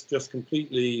all just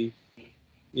completely,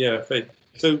 fate.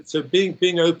 So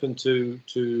being open to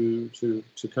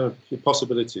kind of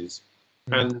possibilities,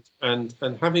 and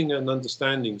having an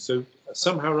understanding. So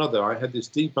somehow or other, I had this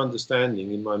deep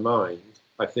understanding in my mind,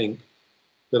 I think,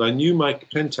 that I knew my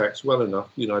Pentax well enough.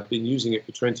 I'd been using it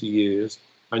for 20 years.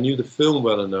 I knew the film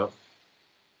well enough.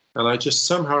 And I just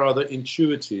somehow or other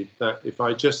intuited that if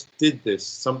I just did this,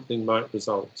 something might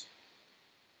result.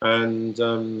 And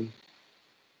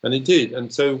it did.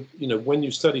 And so, when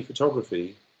you study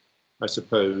photography, I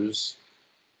suppose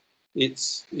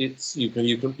you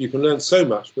can learn so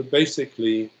much, but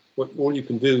basically all you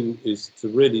can do is to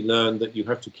really learn that you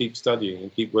have to keep studying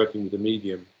and keep working with the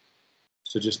medium.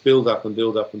 So just build up and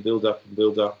build up and build up and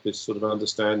build up this sort of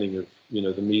understanding of,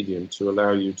 the medium to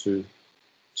allow you to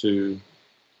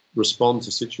respond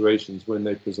to situations when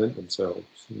they present themselves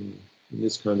in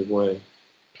this kind of way.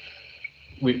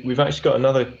 We've actually got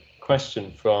another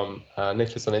question from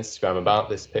Nicholas on Instagram about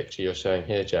this picture you're showing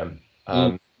here, Jem,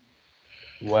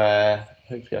 where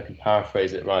hopefully I can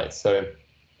paraphrase it right. So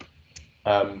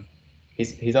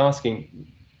he's asking,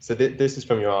 so this is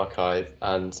from your archive,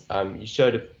 and you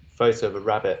showed a photo of a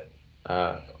rabbit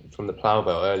from the plough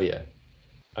bell earlier,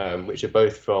 which are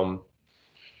both from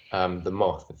the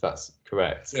moth, if that's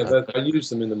correct. Yeah, I use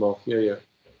them in the moth. Yeah.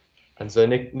 And so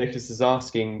Nicholas is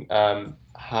asking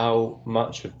how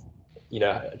much of,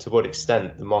 to what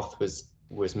extent the moth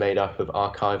was made up of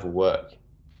archival work.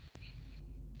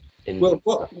 Well,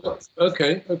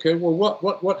 okay. Well,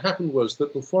 what happened was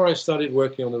that before I started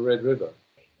working on the Red River,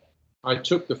 I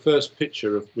took the first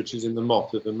picture which is in the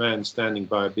moth, of a man standing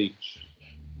by a beach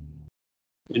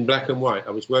in black and white.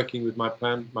 I was working with my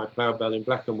plough bell in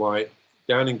black and white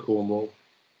down in Cornwall.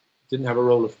 Didn't have a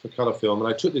roll of colour film, and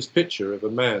I took this picture of a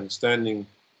man standing,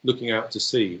 looking out to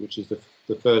sea, which is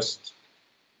the first,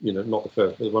 not the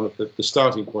first, but one of the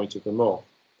starting point of the moth.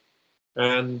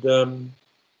 And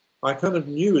I kind of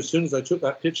knew as soon as I took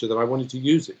that picture that I wanted to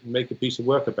use it and make a piece of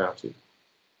work about it.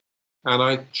 And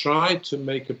I tried to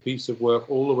make a piece of work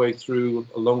all the way through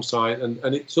alongside,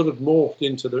 and it sort of morphed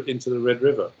into the Red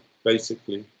River,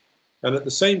 basically. And at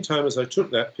the same time as I took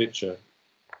that picture,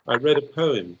 I read a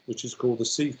poem which is called The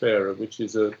Seafarer, which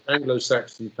is an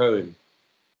Anglo-Saxon poem,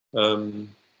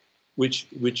 which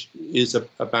is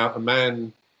about a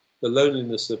man, the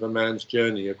loneliness of a man's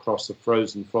journey across a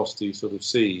frozen, frosty sort of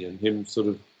sea, and him sort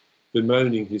of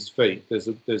bemoaning his fate. There's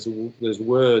a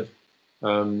word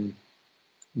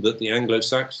that the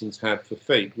Anglo-Saxons had for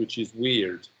fate, which is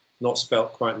weird, not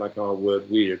spelt quite like our word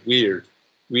weird.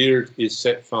 Weird is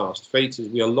set fast. Fate is,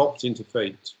 we are locked into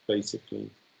fate, basically.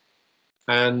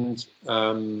 And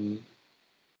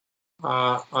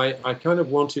I kind of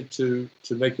wanted to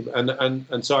make it,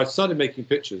 and so I started making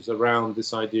pictures around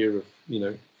this idea of, you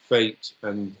know, fate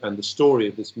and the story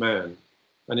of this man,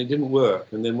 and it didn't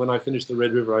work. And then when I finished the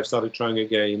Red River, I started trying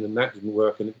again, and that didn't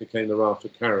work, and it became the Raft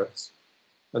of Carrots.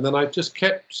 And then I just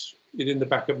kept it in the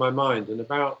back of my mind. And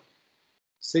about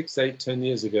 6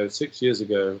 years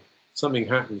ago, something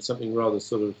happened, something rather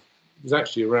sort of, it was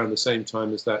actually around the same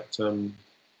time as that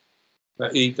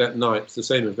night, it's the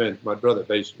same event. My brother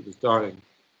basically was dying.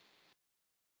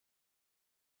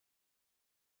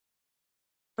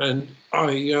 And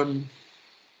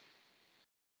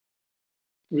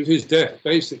with his death,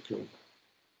 basically,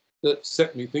 that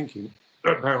set me thinking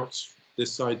about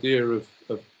this idea of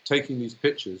taking these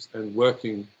pictures and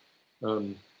working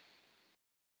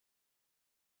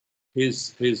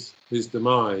his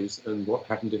demise and what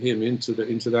happened to him into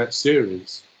that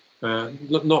series.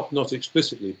 Not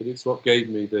explicitly, but it's what gave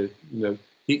me the, you know,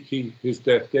 his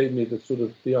death gave me the sort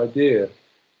of the idea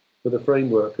for the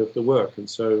framework of the work. And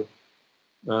so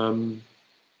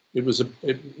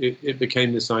it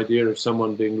became this idea of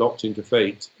someone being locked into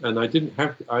fate. And I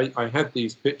had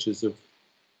these pictures of,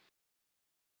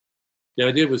 the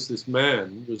idea was this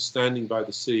man was standing by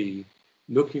the sea,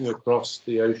 looking across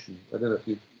the ocean. I don't know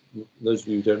if those of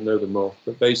you who don't know them off,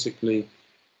 but basically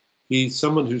he's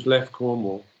someone who's left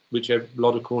Cornwall, which a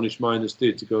lot of Cornish miners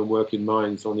did, to go and work in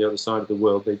mines on the other side of the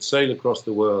world. They'd sail across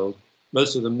the world.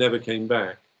 Most of them never came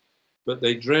back, but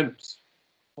they dreamt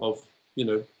of, you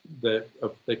know,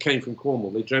 they came from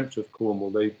Cornwall. They dreamt of Cornwall.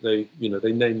 They you know,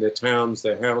 they named their towns,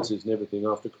 their houses, and everything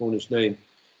after Cornish name.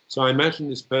 So I imagine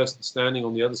this person standing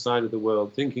on the other side of the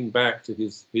world, thinking back to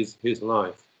his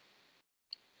life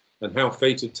and how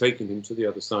fate had taken him to the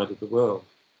other side of the world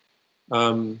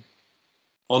on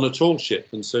a tall ship.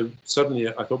 And so suddenly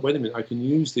I thought, wait a minute, I can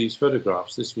use these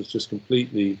photographs. This was just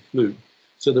completely fluke.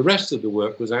 So the rest of the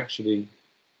work was actually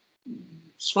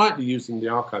slightly using the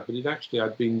archive, but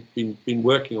I'd been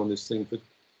working on this thing for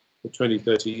 20,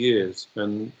 30 years.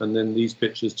 And then these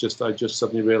pictures, I just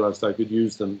suddenly realized I could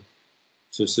use them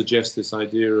to suggest this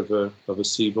idea of a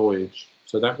sea voyage.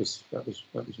 So that was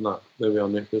luck. There we are,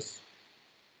 Nicholas.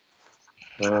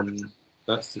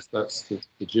 That's the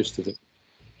gist of it.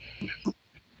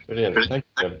 Brilliant. Thank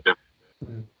you,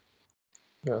 Jim.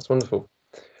 Yeah, that's wonderful.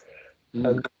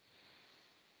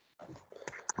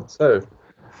 So,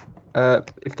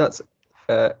 if that's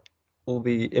all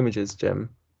the images, Jim.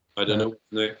 I don't know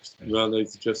what's next. Well,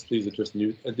 these are just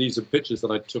new. These are pictures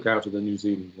that I took out of the New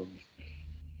Zealand one.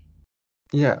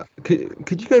 Yeah,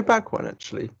 could you go back one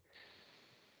actually?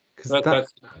 So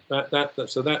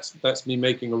that's me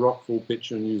making a rockfall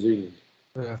picture in New Zealand.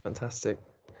 Yeah, fantastic.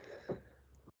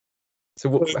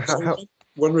 So how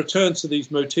one returns to these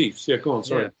motifs? Yeah, go on.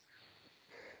 Sorry. Yeah.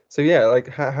 So yeah, like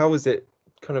how was it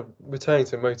kind of returning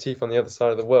to a motif on the other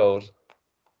side of the world?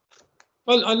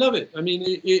 Well, I love it. I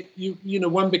mean, you know,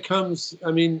 one becomes.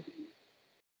 I mean,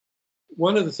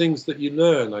 one of the things that you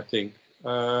learn, I think,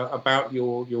 about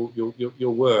your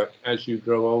work as you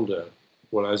grow older,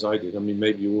 well, as I did. I mean,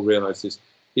 maybe you will realize this,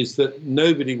 is that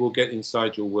nobody will get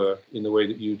inside your work in the way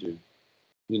that you do.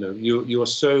 You know, you are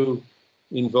so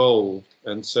involved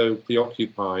and so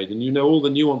preoccupied, and you know all the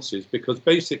nuances, because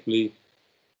basically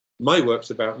my work's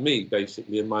about me,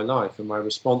 basically, in my life and my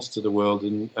response to the world,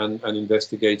 and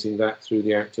investigating that through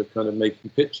the act of kind of making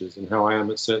pictures and how I am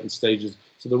at certain stages.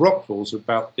 So the rockfalls are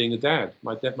about being a dad.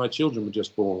 My children were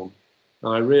just born,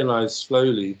 and I realized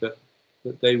slowly that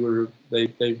they were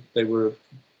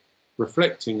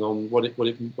reflecting on what it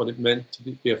meant to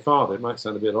be a father. It might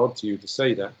sound a bit odd to you to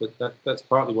say that, but that's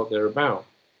partly what they're about.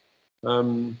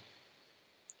 And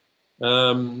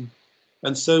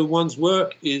so one's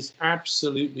work is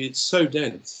absolutely, it's so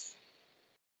dense.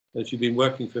 If you've been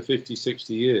working for 50,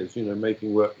 60 years, you know,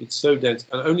 making work, it's so dense,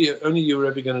 and only you're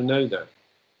ever going to know that.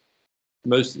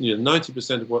 Most, you know,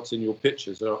 90% of what's in your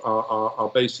pictures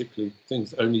are basically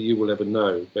things only you will ever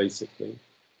know, basically.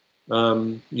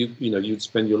 You know, you'd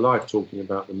spend your life talking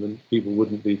about them, and people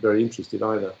wouldn't be very interested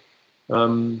either.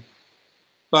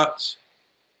 But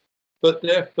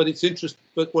it's interesting.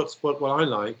 But what I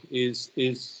like is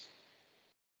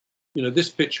this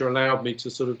picture allowed me to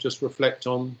sort of just reflect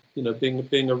on, being a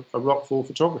rockfall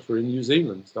photographer in New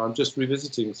Zealand. So I'm just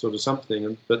revisiting sort of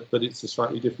something, but it's a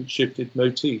slightly different shifted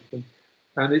motif, and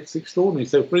it's extraordinary.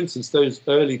 So, for instance, those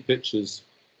early pictures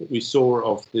that we saw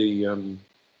of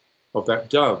that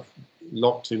dove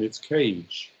locked in its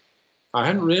cage, I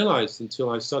hadn't realised until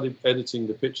I started editing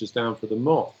the pictures down for the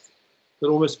moth that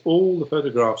almost all the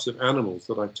photographs of animals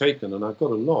that I've taken, and I've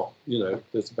got a lot,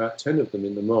 there's about 10 of them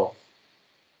in the moth.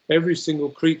 Every single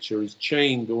creature is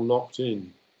chained or locked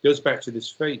in. It goes back to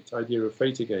this idea of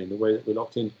fate again, the way that we're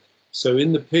locked in. So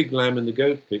in the pig, lamb, and the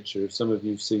goat picture, if some of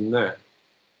you've seen that,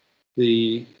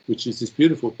 which is this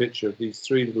beautiful picture of these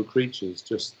three little creatures,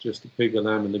 just the pig, the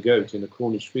lamb, and the goat in a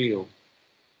Cornish field.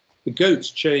 The goat's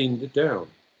chained down.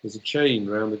 There's a chain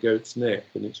around the goat's neck,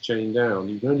 and it's chained down.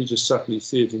 You can only just subtly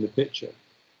see it in the picture.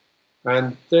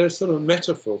 And there's sort of a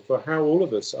metaphor for how all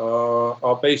of us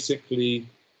are basically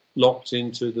locked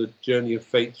into the journey of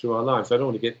fate through our lives. I don't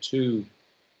want to get too,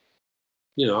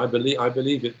 I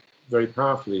believe it very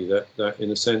powerfully that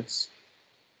in a sense,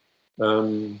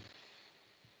 we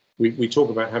talk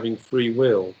about having free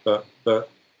will, but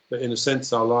in a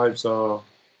sense our lives are,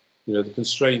 the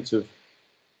constraint of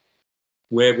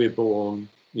where we're born,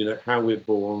 how we're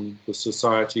born, the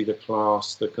society, the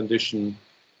class, the condition,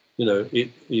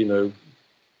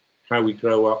 how we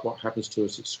grow up, what happens to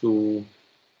us at school,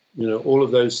 all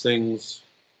of those things,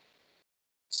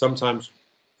 sometimes,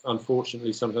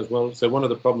 unfortunately, sometimes well. So one of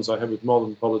the problems I have with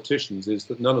modern politicians is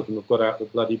that none of them have got out the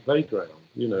bloody playground.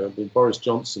 I mean, Boris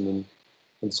Johnson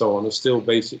and so on are still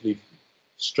basically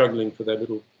struggling for their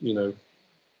little,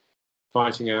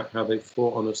 fighting out how they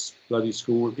fought on a bloody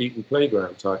school Eton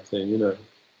playground type thing.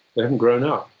 They haven't grown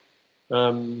up.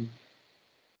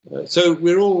 So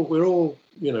we're all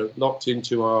locked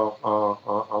into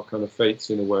our kind of fates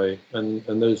in a way, and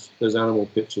those animal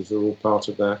pictures are all part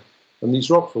of that, and these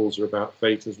rockfalls are about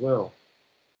fate as well.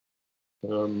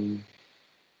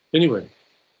 Anyway,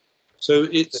 so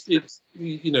it's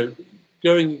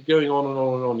going on and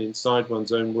on and on inside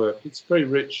one's own work. It's a very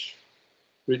rich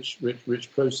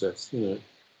process,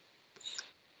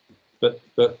 But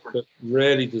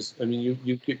rarely does. I mean,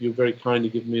 you're very kindly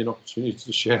given me an opportunity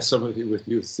to share some of it with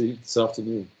you this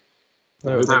afternoon.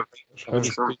 I hope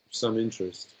it's been of some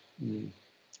interest.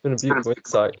 It's been a beautiful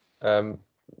insight,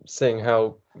 seeing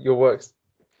how your work's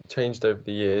changed over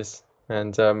the years,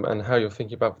 and how you're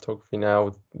thinking about photography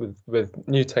now with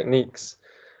new techniques,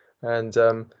 and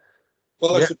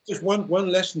well, yeah. Just one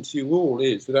lesson to you all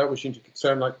is, without wishing to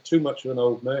sound like too much of an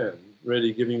old man,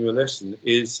 really giving you a lesson,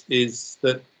 is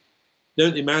that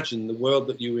don't imagine the world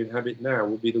that you inhabit now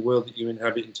will be the world that you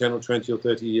inhabit in 10 or 20 or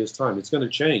 30 years' time. It's going to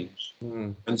change.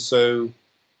 And so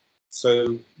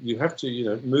you have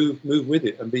to, move with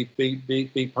it and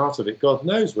be part of it. God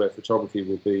knows where photography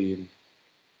will be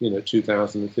in,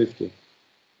 2050.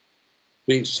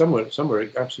 Be somewhere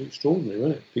absolutely extraordinary,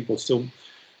 won't it? People still,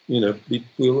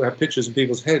 we'll have pictures of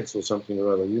people's heads or something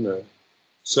or other,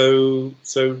 So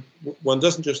one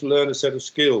doesn't just learn a set of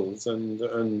skills and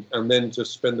then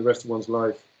just spend the rest of one's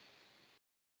life,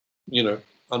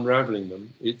 unraveling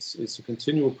them. It's a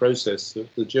continual process of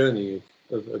the journey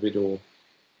of it all,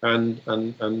 and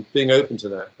being open to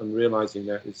that and realizing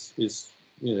that is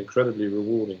incredibly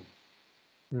rewarding.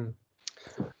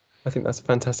 I think that's a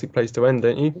fantastic place to end,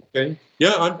 don't you? Okay.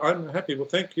 Yeah, I'm happy. Well,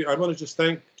 thank you. I want to just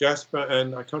thank Jasper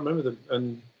and I can't remember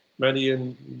and Maddie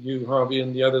and you, Harvey,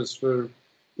 and the others for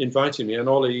inviting me, and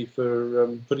Ollie for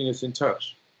putting us in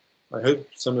touch. I hope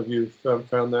some of you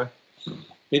found that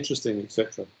interesting,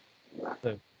 etc.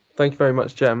 Thank you very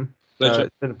much, Jem. Pleasure.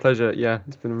 It's been a pleasure. Yeah,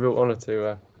 it's been a real honour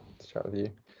to chat with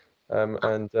you.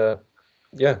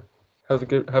 Yeah, have a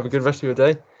good rest of your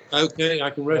day. Okay, I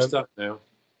can rest up now.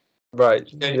 Right.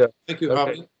 Okay. Yeah. Thank you,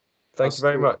 Harvey. Thank you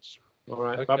very much. All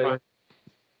right. Okay. Bye-bye.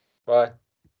 Bye.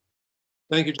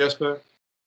 Thank you, Jasper.